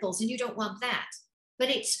have ripples, and you don't want that. But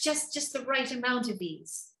it's just the right amount of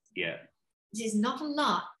ease. Yeah. It is not a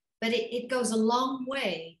lot, but it goes a long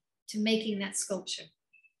way to making that sculpture.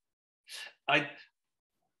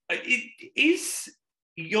 Is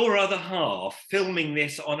your other half filming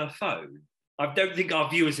this on a phone? I don't think our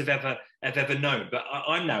viewers have ever known, but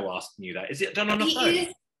I'm now asking you that. Is it done on a phone?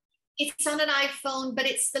 It's on an iPhone, but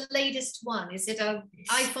it's the latest one. Is it a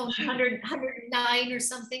iPhone 109 or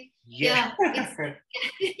something? Yeah.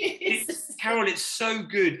 Carol, it's so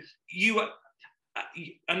good.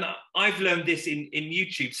 And I've learned this in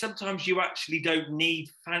YouTube. Sometimes you actually don't need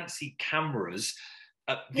fancy cameras.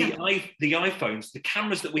 The iPhones, the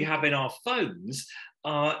cameras that we have in our phones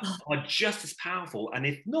are just as powerful, and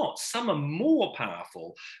if not, some are more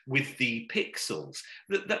powerful with the pixels.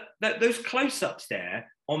 Those close-ups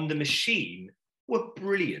there on the machine were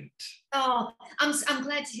brilliant. Oh, I'm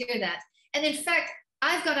glad to hear that. And in fact,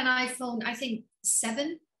 I've got an iPhone, I think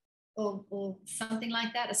 7 or something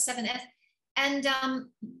like that, a 7S. And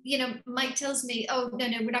Mike tells me, "Oh no,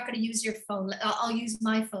 we're not going to use your phone. I'll use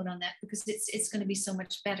my phone on that because it's going to be so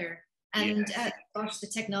much better." And gosh, the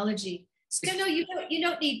technology. So no, you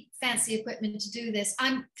don't need fancy equipment to do this.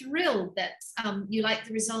 I'm thrilled that you like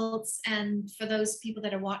the results, and for those people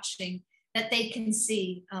that are watching, that they can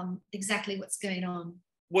see exactly what's going on.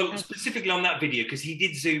 Well, specifically on that video, because he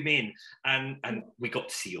did zoom in, and we got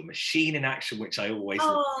to see your machine in action, which I always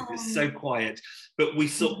love. It was so quiet, but we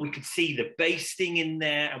could see the basting in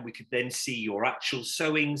there, and we could then see your actual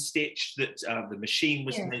sewing stitch that the machine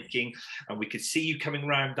was making, and we could see you coming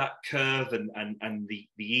around that curve and the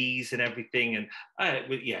ease and everything, and it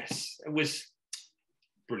was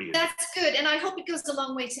brilliant. That's good, and I hope it goes a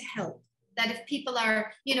long way to help. That if people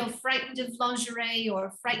are, frightened of lingerie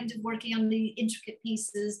or frightened of working on the intricate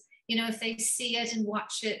pieces, if they see it and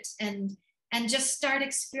watch it and just start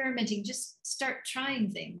experimenting, just start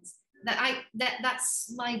trying things.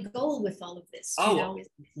 That's my goal with all of this.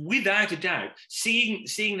 Without a doubt,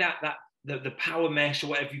 seeing that the power mesh or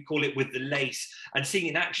whatever you call it with the lace and seeing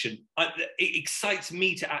it in action, it excites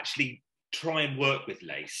me to actually try and work with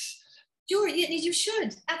lace. Sure, you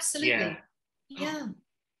should, absolutely. Yeah.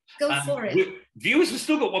 Go for it. Viewers, we've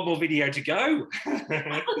still got one more video to go.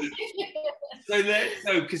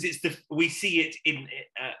 So because we see it in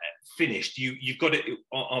finished. You've got it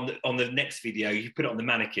on the next video. You put it on the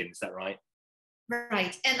mannequin. Is that right?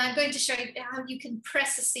 Right, and I'm going to show you how you can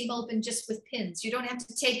press a seam open just with pins. You don't have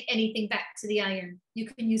to take anything back to the iron. You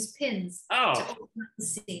can use pins to open up the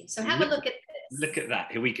seam. So have a look at this. Look at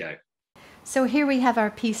that. Here we go. So here we have our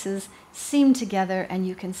pieces seamed together, and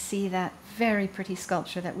you can see that very pretty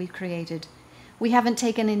sculpture that we created. We haven't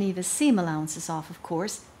taken any of the seam allowances off, of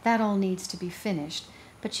course. That all needs to be finished,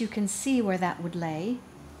 but you can see where that would lay.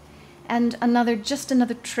 And just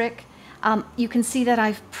another trick, you can see that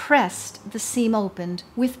I've pressed the seam opened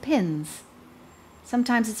with pins.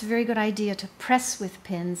 Sometimes it's a very good idea to press with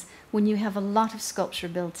pins when you have a lot of sculpture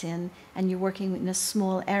built in and you're working in a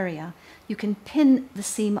small area. You can pin the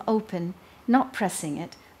seam open, not pressing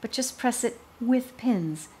it, but just press it with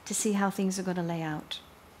pins to see how things are going to lay out.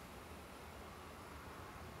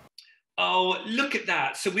 Oh, look at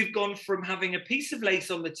that. So we've gone from having a piece of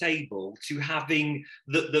lace on the table to having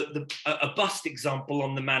a bust example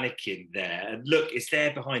on the mannequin there. And look, it's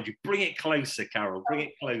there behind you. Bring it closer, Carol. Bring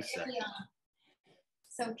it closer.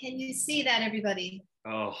 So can you see that, everybody?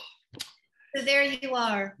 Oh. So there you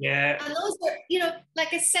are. Yeah. And those are,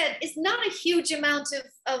 like I said, it's not a huge amount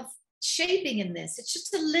of shaping in this. It's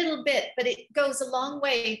just a little bit, but it goes a long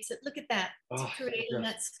way to, look at that, to creating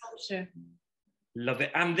that sculpture. Love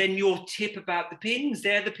it. And then your tip about the pins,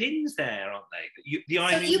 they're the pins there, aren't they? The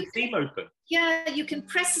ironing seam open. Yeah, you can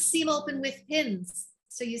press the seam open with pins.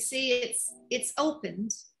 So you see it's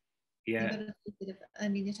opened. Yeah.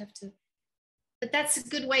 You'd have to, but that's a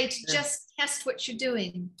good way to just test what you're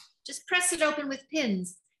doing. Just press it open with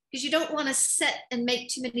pins, because you don't want to set and make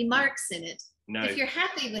too many marks in it. No. If you're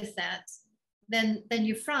happy with that, then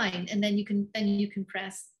you're fine, and then you can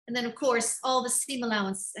press. And then, of course, all the seam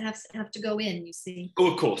allowance have to go in, you see.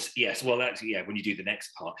 Oh, of course, yes. Well, that's, when you do the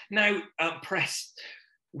next part. Now, press,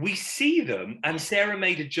 we see them, and Sarah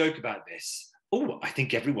made a joke about this. Oh, I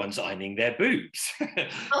think everyone's ironing their boobs.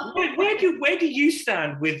 where do you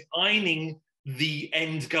stand with ironing the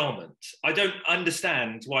end garment? I don't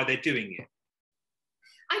understand why they're doing it.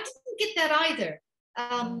 I didn't get that either.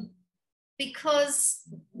 Because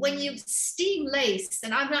when you steam lace,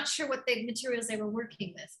 and I'm not sure what the materials they were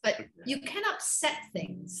working with, but you can upset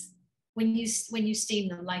things when you steam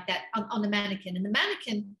them like that on the mannequin. And the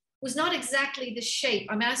mannequin was not exactly the shape.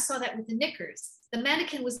 I mean, I saw that with the knickers. The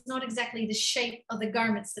mannequin was not exactly the shape of the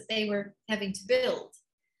garments that they were having to build.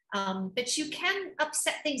 But you can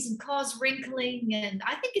upset things and cause wrinkling, and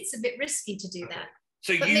I think it's a bit risky to do that.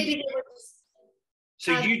 So maybe they were just,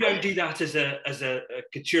 so you don't do that as a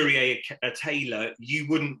couturier, a tailor. You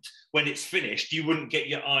wouldn't, when it's finished, you wouldn't get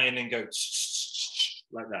your iron and go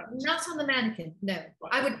like that. Not on the mannequin, no.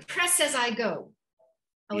 Right. I would press as I go.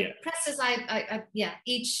 I would press as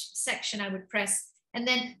each section I would press. And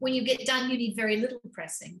then when you get done, you need very little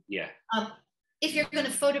pressing. Yeah. If you're going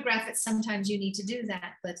to photograph it, sometimes you need to do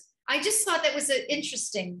that. But I just thought that was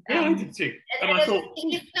interesting. I did too. And I thought,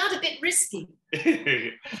 it's not a bit risky.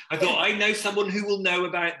 I thought, I know someone who will know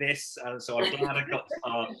about this. So I'm glad I got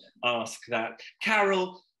to ask that.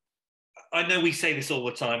 Carol, I know we say this all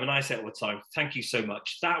the time, and I say it all the time. Thank you so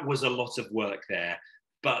much. That was a lot of work there.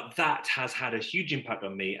 But that has had a huge impact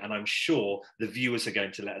on me, and I'm sure the viewers are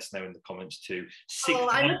going to let us know in the comments too.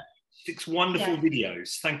 Six wonderful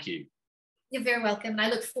videos. Thank you. You're very welcome, and I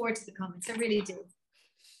look forward to the comments. I really do.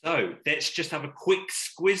 So let's just have a quick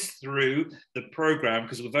squiz through the program,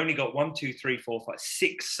 because we've only got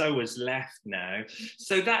 6 sewers left now.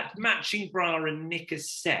 So that matching bra and knickers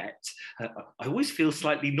set, I always feel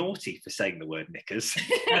slightly naughty for saying the word knickers.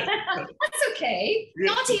 That's okay.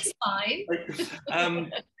 Naughty is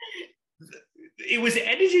fine. It was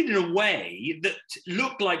edited in a way that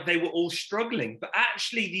looked like they were all struggling, but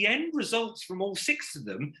actually the end results from all 6 of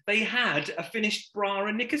them, they had a finished bra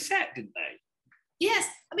and knicker set, didn't they? Yes,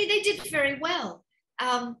 I mean, they did very well.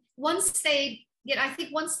 Once they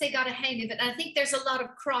got a hang of it, and I think there's a lot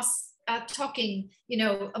of cross talking,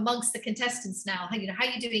 amongst the contestants now. How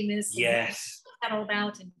you doing this? Yes. What's that all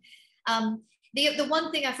about? And the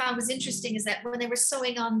one thing I found was interesting is that when they were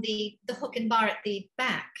sewing on the hook and bar at the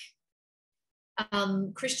back,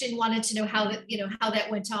 Christian wanted to know how that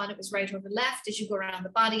went on. It was right over left as you go around the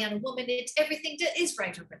body on a woman. Everything is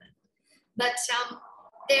right over left. But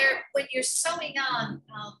when you're sewing on,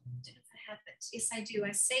 I don't know if I have it. Yes, I do.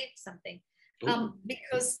 I saved something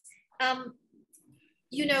because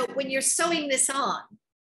you know, when you're sewing this on,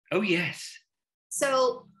 Oh, yes.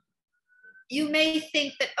 so you may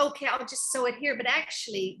think that, okay, I'll just sew it here, but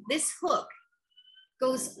actually this hook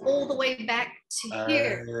goes all the way back to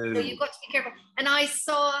here. So you've got to be careful. And I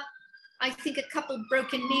saw, I think, a couple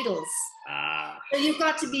broken needles. So you've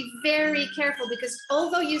got to be very careful, because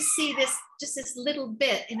although you see this, just this little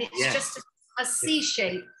bit, and it's just a C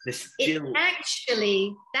shape, it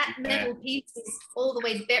actually, that metal piece is all the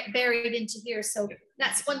way buried into here. So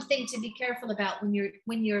that's one thing to be careful about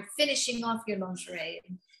when you're finishing off your lingerie.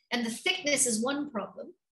 And the thickness is one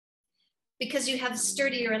problem, because you have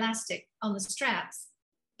sturdier elastic on the straps,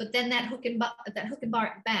 but then that hook and bar at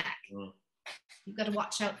the back, you've got to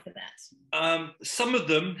watch out for that. Some of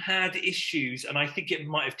them had issues, and I think it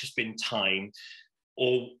might have just been time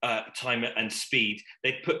and speed.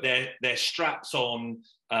 They'd put their straps on,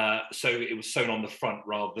 so it was sewn on the front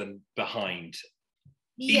rather than behind.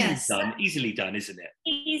 Yes. Easily done, isn't it?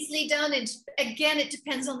 Easily done. And again, it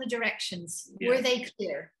depends on the directions. Yeah. Were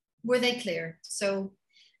they clear? So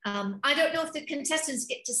I don't know if the contestants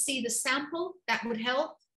get to see the sample. That would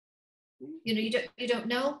help. You know, you don't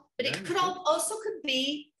know, but it could also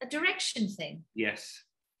be a direction thing. Yes.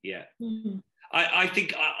 Yeah. Mm-hmm. I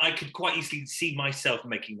think I could quite easily see myself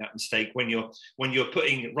making that mistake when you're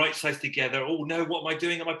putting right sides together. Oh no, what am I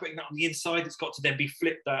doing? Am I putting that on the inside? It's got to then be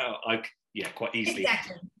flipped out. Quite easily.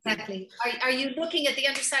 Exactly. Are you looking at the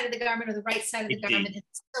underside of the garment or the right side of the garment?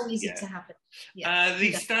 It's so easy to happen. Yeah.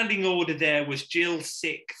 The standing order there was Jill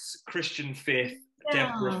 6th, Christian 5th,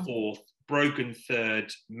 Deborah 4th, Brogan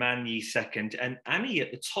 3rd, Manny 2nd, and Annie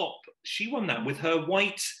at the top. She won that with her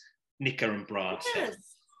white knicker and bra set.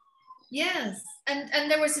 Yes. And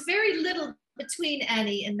there was very little between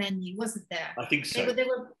Annie and Manny, wasn't there? I think so. They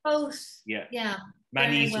were both. Yeah.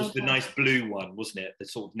 Manny's was the nice blue one, wasn't it? The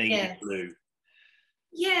sort of navy blue.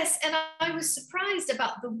 Yes, and I was surprised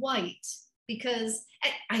about the white, because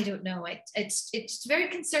I don't know. It's very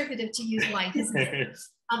conservative to use white, isn't it?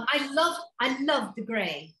 I love the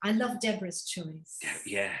grey. I love Deborah's choice.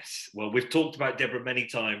 Yes. Well, we've talked about Deborah many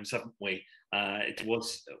times, haven't we? It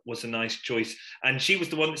was a nice choice, and she was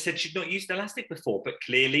the one that said she'd not used elastic before, but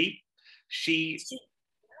clearly she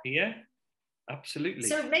absolutely.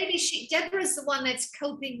 So maybe Deborah's the one that's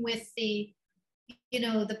coping with the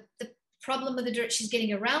problem of she's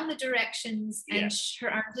getting around the directions, and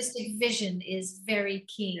her artistic vision is very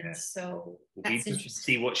keen. So we'll be interested to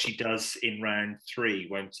see what she does in round 3,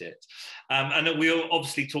 won't it? And we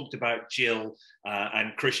obviously talked about Jill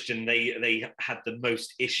and Christian. They had the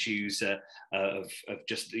most issues of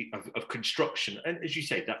construction, and as you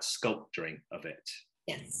say, that sculpturing of it.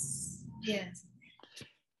 Yes.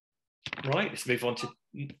 Right, let's move on to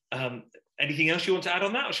anything else you want to add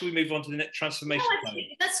on that, or should we move on to the next transformation?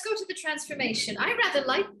 Let's go to the transformation. I rather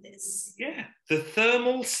like this. Yeah, the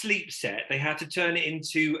thermal sleep set, they had to turn it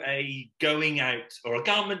into a going out, or a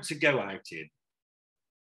garment to go out in.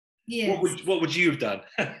 Yes. What would you have done?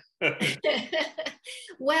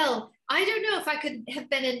 Well, I don't know if I could have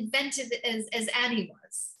been inventive as Annie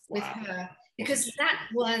was with her, because that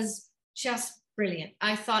was just brilliant.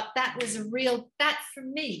 I thought that was that for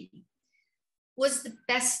me was the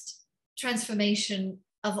best transformation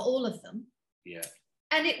of all of them. Yeah.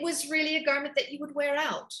 And it was really a garment that you would wear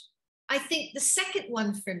out. I think the second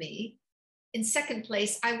one for me, in second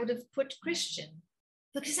place, I would have put Christian,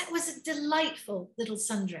 because that was a delightful little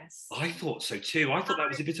sundress. I thought so too. I thought that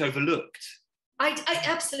was a bit overlooked. I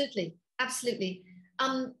absolutely.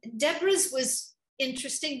 Deborah's was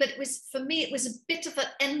interesting, but for me, it was a bit of an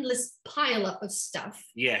endless pile up of stuff.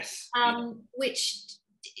 Yes. Which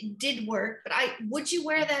did work, but would you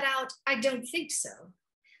wear that out? I don't think so.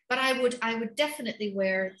 But I would definitely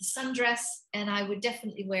wear the sundress, and I would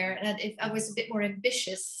definitely wear, and if I was a bit more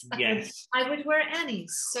ambitious, I would wear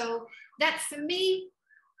Annie's. So that for me,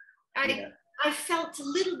 I felt a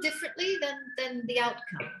little differently than the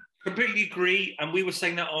outcome. Completely agree, and we were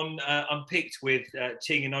saying that on Unpicked with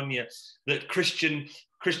Ting and Anya, that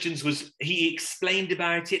Christian's was, he explained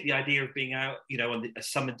about it, the idea of being out, on a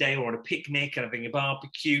summer day or on a picnic and having a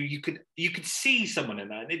barbecue. You could see someone in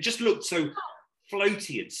that, and it just looked so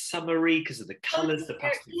floaty and summery because of the colours, the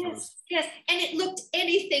pastel colours. Yes, and it looked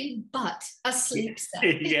anything but a sleep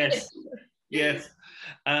set. Yes.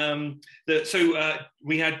 So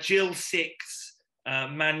we had Jill 6th,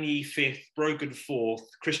 Manny 5th, Brogan 4th,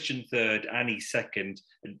 Christian 3rd, Annie 2nd,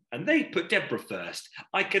 and they put Deborah 1st.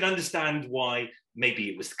 I can understand why. Maybe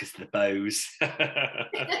it was because of the bows.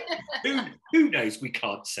 Who knows? We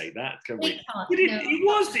can't say that, can we? Can't, but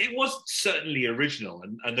it was certainly original,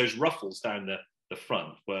 and those ruffles down the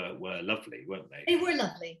front were lovely, weren't they? They were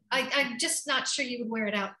lovely. I'm just not sure you would wear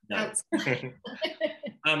it out. No.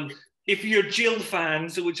 If you're Jill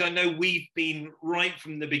fans, which I know we've been right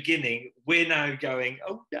from the beginning, we're now going,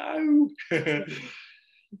 oh no.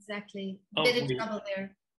 Exactly. Bit of trouble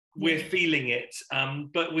there. We're feeling it.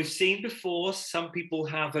 But we've seen before, some people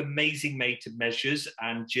have amazing made to measures,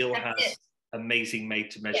 and Jill has amazing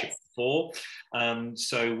made to measure before.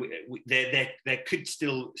 So there could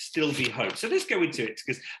still be hope. So let's go into it,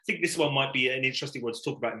 because I think this one might be an interesting one to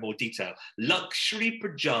talk about in more detail. Luxury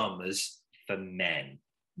pajamas for men.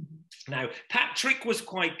 Now, Patrick was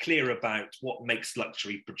quite clear about what makes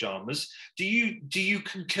luxury pajamas. Do you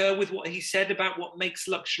concur with what he said about what makes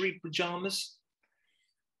luxury pajamas?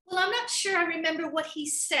 Well, I'm not sure I remember what he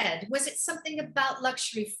said. Was it something about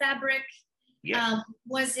luxury fabric? Yeah.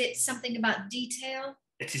 Was it something about detail?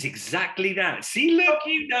 It is exactly that. See, look,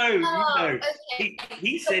 you know. Okay.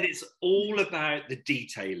 He said it's all about the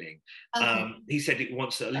detailing. Okay. He said it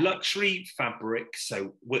wants a luxury fabric.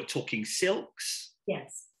 So we're talking silks.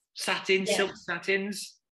 Yes. Satin, silk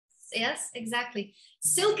satins. Yes, exactly.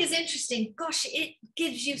 Silk is interesting. Gosh, it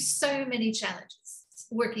gives you so many challenges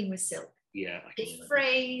working with silk. Yeah. It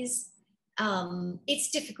frays.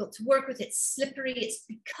 It's difficult to work with. It's slippery. It's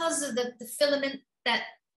because of the filament that,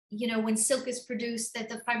 you know, when silk is produced, that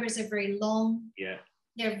the fibers are very long. Yeah.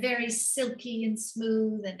 They're very silky and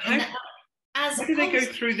smooth. And how do they go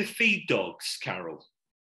through the feed dogs, Carol?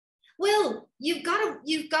 Well, you've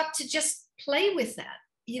got to just play with that.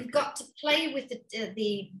 You've got to play with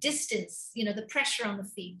the distance, you know, the pressure on the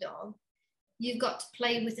feed dog. You've got to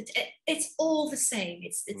play with it. It's all the same.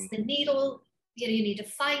 It's the needle. You know, you need a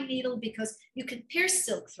fine needle because you can pierce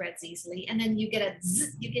silk threads easily, and then you get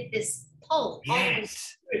this pull.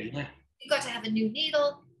 Yes. Yeah. You've got to have a new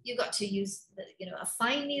needle. You've got to use a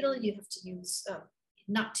fine needle. You have to use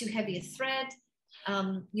not too heavy a thread.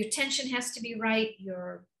 Your tension has to be right.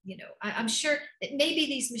 I'm sure that maybe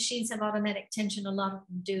these machines have automatic tension. A lot of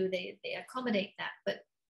them do. They accommodate that, but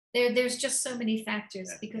there's just so many factors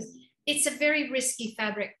because it's a very risky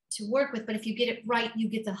fabric to work with. But if you get it right, you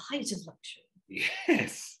get the height of luxury.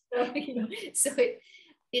 Yes. So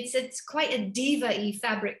it's quite a diva-y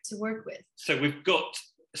fabric to work with. So we've got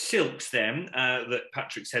silks then that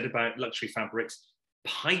Patrick said about luxury fabrics.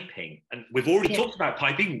 Piping, and we've already talked about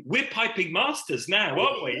piping. We're piping masters now,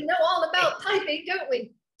 aren't we? We know all about piping, don't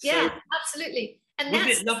we? Yeah, absolutely. And wasn't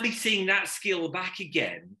it lovely seeing that skill back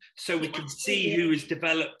again, so we can see who has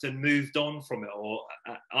developed and moved on from it? Or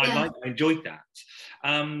I enjoyed that,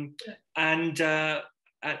 and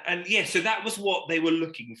yeah, so that was what they were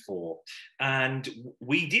looking for, and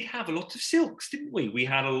we did have a lot of silks, didn't we? We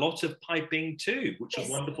had a lot of piping too, which was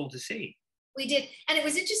wonderful to see. We did, and it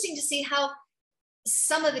was interesting to see how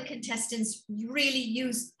some of the contestants really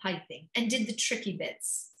used piping and did the tricky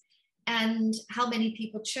bits, and how many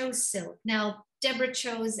people chose silk. Now, Deborah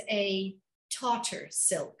chose a tauter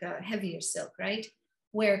silk, a heavier silk, right?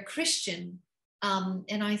 Where Christian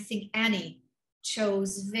and I think Annie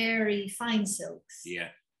chose very fine silks. Yeah.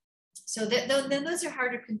 So then those are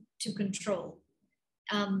harder to control.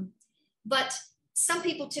 But some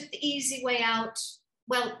people took the easy way out.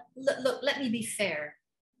 Well, look, let me be fair.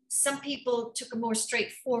 Some people took a more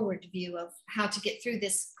straightforward view of how to get through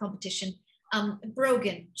this competition.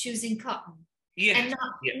 Brogan choosing cotton. Yeah. And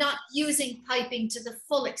not using piping to the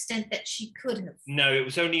full extent that she could have. No, it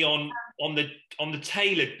was only on the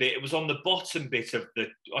tailored bit. It was on the bottom bit of the,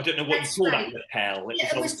 I don't know what you call that lapel.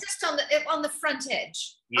 It was just on the front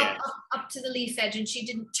edge, up to the leaf edge, and she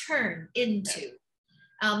didn't turn into.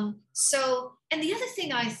 So, and the other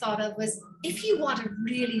thing I thought of was, if you want a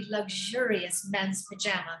really luxurious men's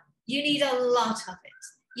pajama, you need a lot of it.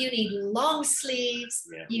 You need long sleeves,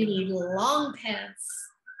 you need long pants,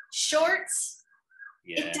 shorts.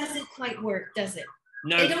 It doesn't quite work, does it?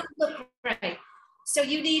 No. They don't look right. So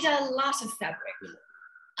you need a lot of fabric.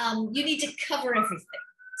 You need to cover everything.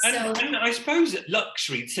 And I suppose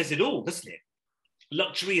luxury says it all, doesn't it?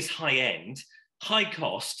 Luxury is high end, high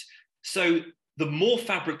cost. So the more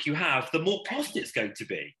fabric you have, the more cost it's going to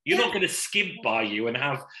be. You're not going to skimp by you and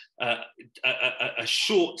have a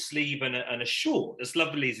short sleeve and a short, as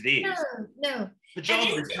lovely as it is. No.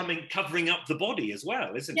 Pajamas covering up the body as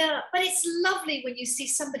well, isn't it? Yeah, but it's lovely when you see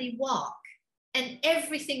somebody walk and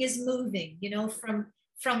everything is moving, you know, from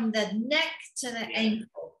the neck to the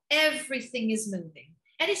ankle, everything is moving.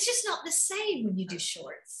 And it's just not the same when you do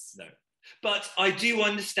shorts. No. But I do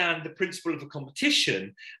understand the principle of a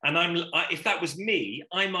competition, and if that was me,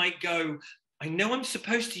 I might go, I know I'm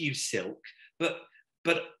supposed to use silk, but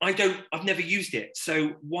I've never used it.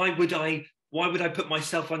 So why would I put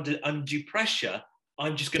myself under undue pressure?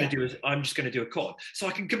 I'm just going to do a cotton. So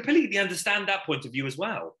I can completely understand that point of view as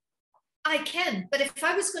well. I can, but if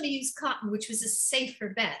I was going to use cotton, which was a safer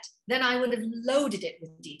bet, then I would have loaded it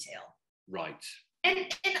with detail. Right. And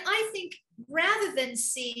I think rather than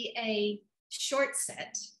see a short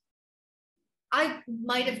set, I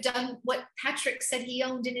might have done what Patrick said he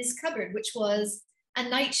owned in his cupboard, which was a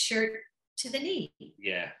nightshirt to the knee.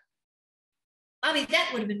 Yeah. I mean,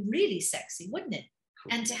 that would have been really sexy, wouldn't it?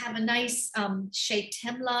 Cool. And to have a nice shaped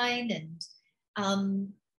hemline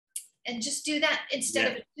and just do that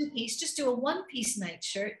instead of a two-piece, just do a one-piece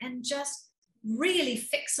nightshirt and just really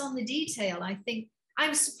fix on the detail. I think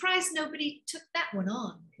I'm surprised nobody took that one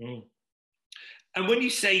on. Mm. And when you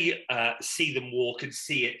say see them walk and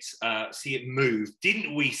see it move,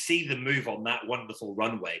 didn't we see them move on that wonderful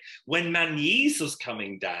runway when Magny's was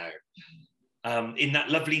coming down in that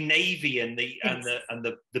lovely navy and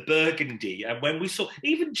the burgundy, and when we saw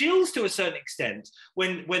even Jill's to a certain extent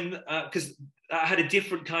when because that had a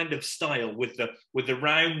different kind of style with the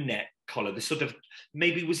round neck collar, the sort of,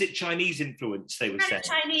 maybe was it Chinese influence they were saying?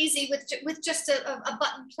 Chinesey with just a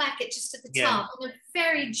button placket just at the top, and a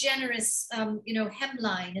very generous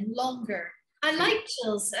hemline and longer. I like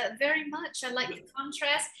Jill's very much. I like the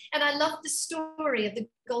contrast, and I love the story of the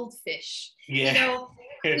goldfish. Yeah.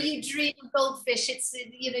 When you dream of goldfish, it's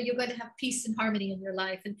you're going to have peace and harmony in your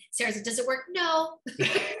life. And Sarah said, "Does it work?" No.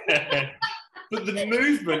 But the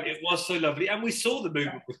movement, it was so lovely. And we saw the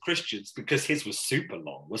movement with Christian's because his was super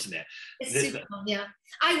long, wasn't it? It's super long, yeah.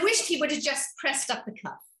 I wished he would have just pressed up the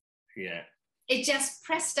cuff. Yeah. It just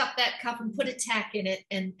pressed up that cuff and put a tack in it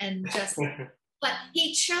and just, but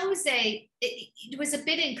he chose it was a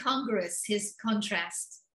bit incongruous, his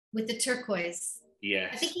contrast with the turquoise.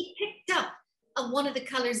 Yeah. I think he picked up one of the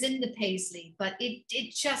colors in the paisley, but it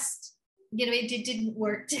just, it didn't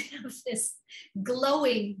work to have this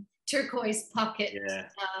glowing turquoise pocket. Yeah.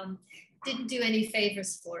 Didn't do any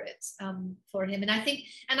favors for him. And I think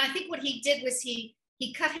what he did was he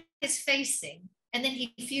cut his facing and then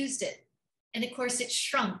he fused it, and of course it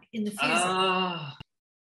shrunk in the fusing.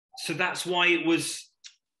 So that's why it was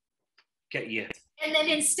get you. And then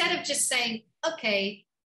instead of just saying, okay,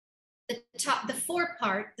 the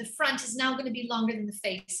forepart, the front is now going to be longer than the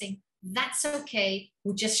facing, that's okay,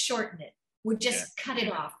 we'll just shorten it, we'll just cut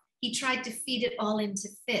it off. He tried to feed it all into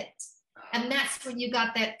fit. And that's when you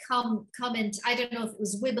got that comment. I don't know if it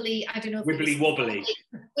was wibbly. I don't know if wibbly wobbly.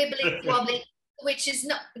 Wibbly wobbly, which is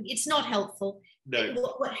it's not helpful. No.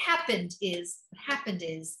 What happened is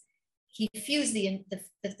he fused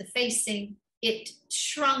the facing, it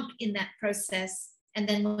shrunk in that process. And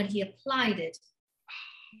then when he applied it,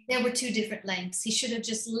 there were two different lengths. He should have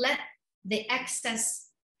just let the excess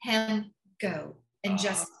hem go and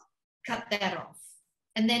just cut that off.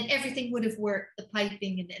 And then everything would have worked, the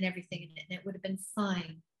piping and everything, and it would have been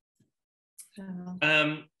fine.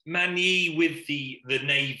 Magny with the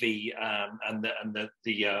navy and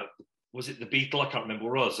the was it the beetle? I can't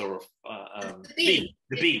remember what it was, or the bee.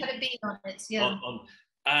 The bee. It had a bee on it, yeah.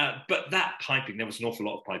 But that piping, there was an awful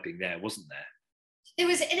lot of piping there, wasn't there? There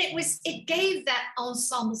was, and it gave that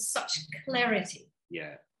ensemble such clarity.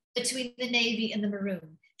 Yeah. Between the navy and the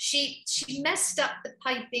maroon. She messed up the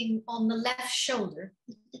piping on the left shoulder.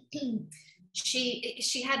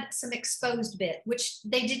 She had some exposed bit, which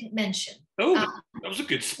they didn't mention. Oh, that was a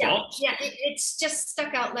good spot. Yeah, it's just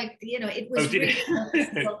stuck out like, it was really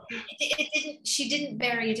it didn't. She didn't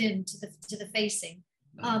bury it into the facing.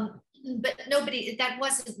 But that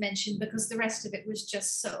wasn't mentioned because the rest of it was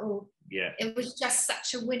just so. Yeah. It was just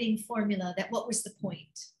such a winning formula that what was the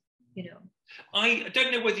point, I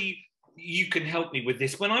don't know whether you can help me with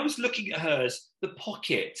this. When I was looking at hers, the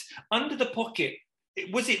pocket, under the pocket,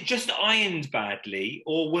 was it just ironed badly,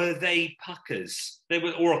 or were they puckers? They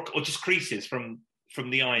were, or just creases from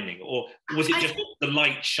the ironing, or was it just the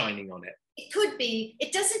light shining on it? It could be.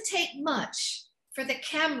 It doesn't take much for the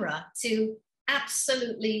camera to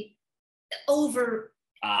absolutely over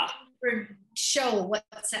show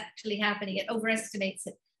what's actually happening. It overestimates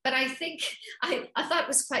it. But I think I thought it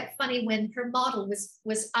was quite funny when her model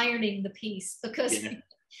was ironing the piece, because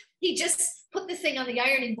he just put the thing on the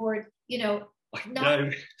ironing board, he just put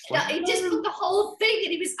the whole thing,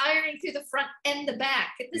 and he was ironing through the front and the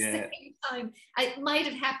back at the same time. It might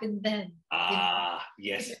have happened then.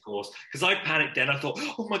 Yes, of course. Because I panicked then. I thought,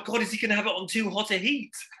 oh my God, is he going to have it on too hot a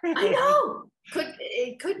heat? I know.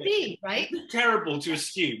 It could be, right? It's terrible to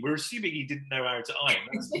assume. We're assuming he didn't know how to iron.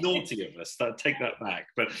 That's naughty of us. Take that back.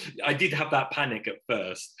 But I did have that panic at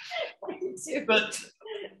first. But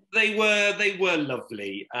they were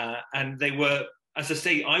lovely, and they were, as I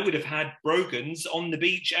say, I would have had brogans on the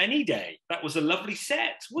beach any day. That was a lovely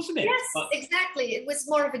set, wasn't it? Yes, exactly. It was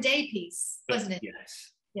more of a day piece, wasn't it?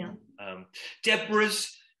 Yes. Yeah.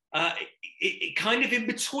 Deborah's it kind of in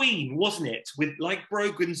between, wasn't it? With like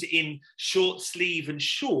Brogan's in short sleeve and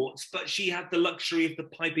shorts, but she had the luxury of the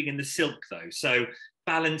piping and the silk though. So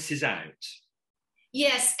balances out.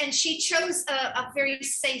 Yes, and she chose a very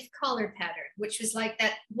safe collar pattern, which was like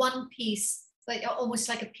that one piece, like almost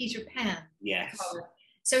like a Peter Pan Yes. collar.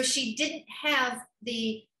 So she didn't have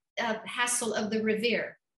the hassle of the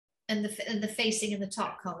revere and the facing and the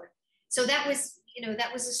top collar. So that was,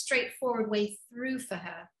 that was a straightforward way through for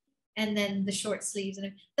her. And then the short sleeves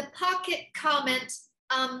and the pocket comment.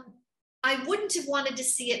 I wouldn't have wanted to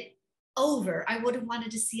see it over. I would have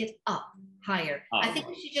wanted to see it up higher. I think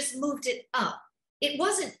she just moved it up. It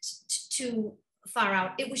wasn't too far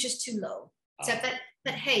out. It was just too low. So,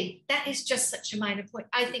 but hey, that is just such a minor point.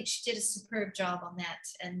 I think she did a superb job on that.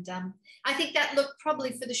 And I think that looked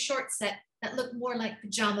probably for the short set, that looked more like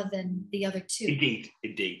pajama than the other two.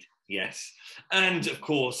 Indeed. Yes. And of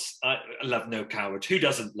course, I love No Coward. Who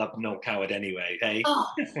doesn't love No Coward anyway, hey? Oh,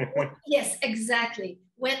 yes, exactly.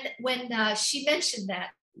 When she mentioned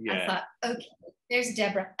that, I thought, okay, there's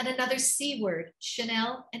Deborah. And another C word,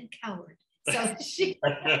 Chanel and Coward. So she...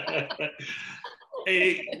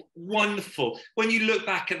 Wonderful. When you look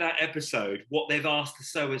back at that episode, what they've asked the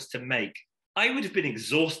sewers to make, I would have been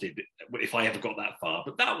exhausted if I ever got that far,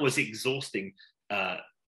 but that was exhausting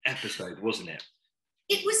episode, wasn't it?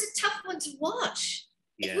 It was a tough one to watch.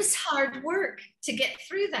 Yeah. It was hard work to get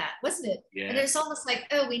through that, wasn't it? Yeah. And it was almost like,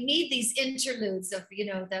 oh, we need these interludes of,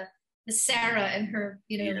 the Sarah and her,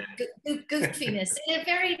 goofiness in a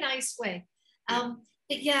very nice way. But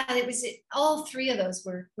yeah, all three of those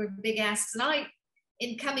were big asks. And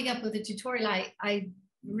in coming up with a tutorial,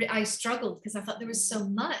 I struggled because I thought there was so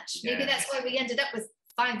much. Yeah. Maybe that's why we ended up with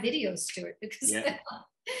 5 videos, Stuart, because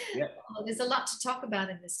there's a lot to talk about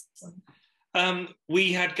in this one.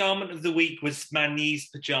 We had Garment of the Week was Manny's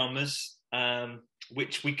pajamas,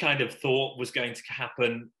 which we kind of thought was going to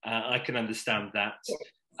happen. I can understand that.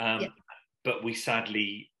 But we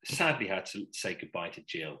sadly had to say goodbye to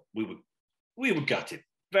Jill. We were gutted,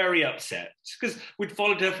 very upset, because we'd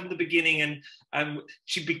followed her from the beginning, and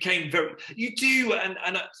she became very... You do, and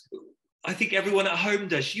I think everyone at home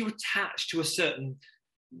does. You attach to a certain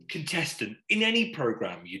contestant in any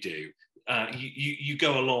program you do. You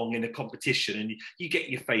go along in a competition and you get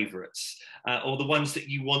your favourites, or the ones that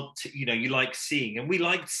you want to, you like seeing. And we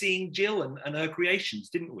liked seeing Jill and her creations,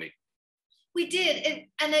 didn't we? We did,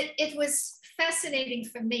 and it was fascinating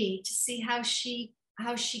for me to see how she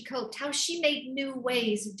coped, how she made new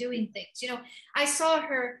ways of doing things. I saw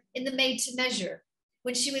her in the Made to Measure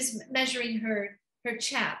when she was measuring her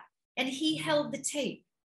chap, and he held the tape,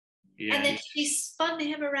 and then she spun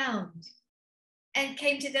him around and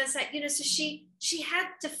came to the other side. So she had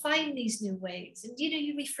to find these new ways, and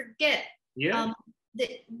we forget that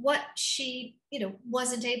what she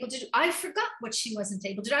wasn't able to do. I forgot what she wasn't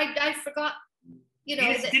able to do. I forgot.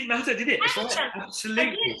 It didn't matter, did it?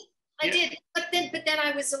 Absolutely. I did, but then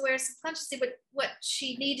I was aware subconsciously what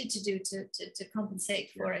she needed to do to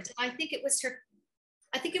compensate for it. I think it was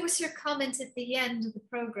her comment at the end of the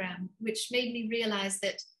program which made me realize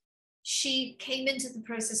that she came into the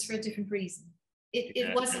process for a different reason.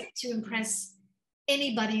 It wasn't to impress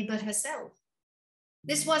anybody but herself.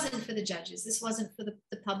 This wasn't for the judges. This wasn't for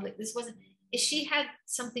the public. This wasn't. She had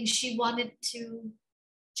something she wanted to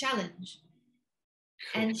challenge.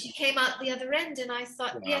 And she came out the other end, and I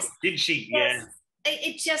thought, yes. Did she? Yes. Yeah.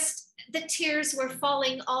 It just, the tears were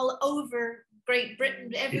falling all over Great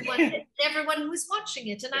Britain, everyone who was watching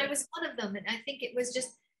it. And I was one of them. And I think it was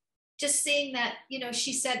just seeing that,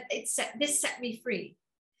 she said, this set me free.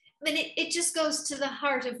 I mean, it just goes to the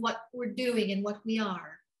heart of what we're doing and what we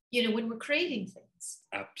are, when we're creating things.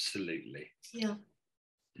 Absolutely. Yeah.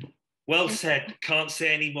 Well said. Can't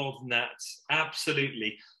say any more than that.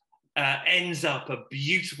 Absolutely. Ends up a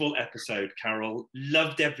beautiful episode, Carol.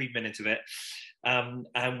 Loved every minute of it.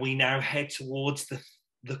 And we now head towards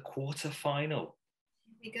the quarter-final.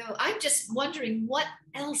 Here we go. I'm just wondering what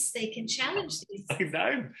else they can challenge these. I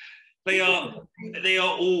know. They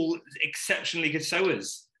are all exceptionally good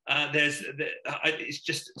sewers. It's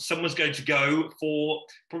just someone's going to go for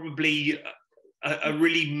probably a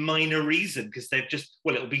really minor reason, because they've just,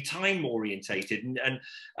 it'll be time orientated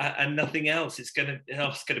and nothing else. It's going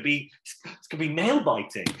to be nail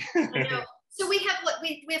biting. I know. So we have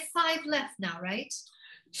we have 5 left now, right?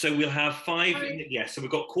 So we'll have 5. So we've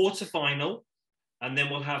got quarter final, and then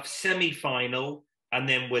we'll have semi final, and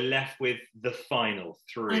then we're left with the final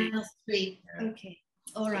 3. Final 3. Yeah. Okay.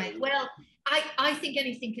 All right. Well, I think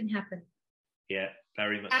anything can happen. Yeah,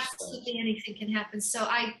 very much. Absolutely anything can happen. So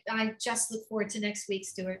I just look forward to next week,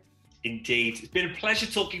 Stuart. Indeed. It's been a pleasure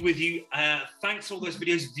talking with you. Thanks for all those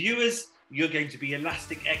videos. Viewers, you're going to be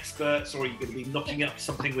elastic experts, or you're going to be knocking up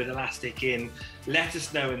something with elastic in. Let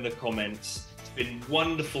us know in the comments. It's been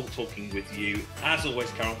wonderful talking with you. As always,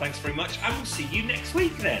 Carol, thanks very much. And we'll see you next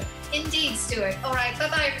week then. Indeed, Stuart. All right.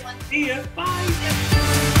 Bye-bye, everyone. See ya.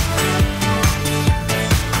 Bye.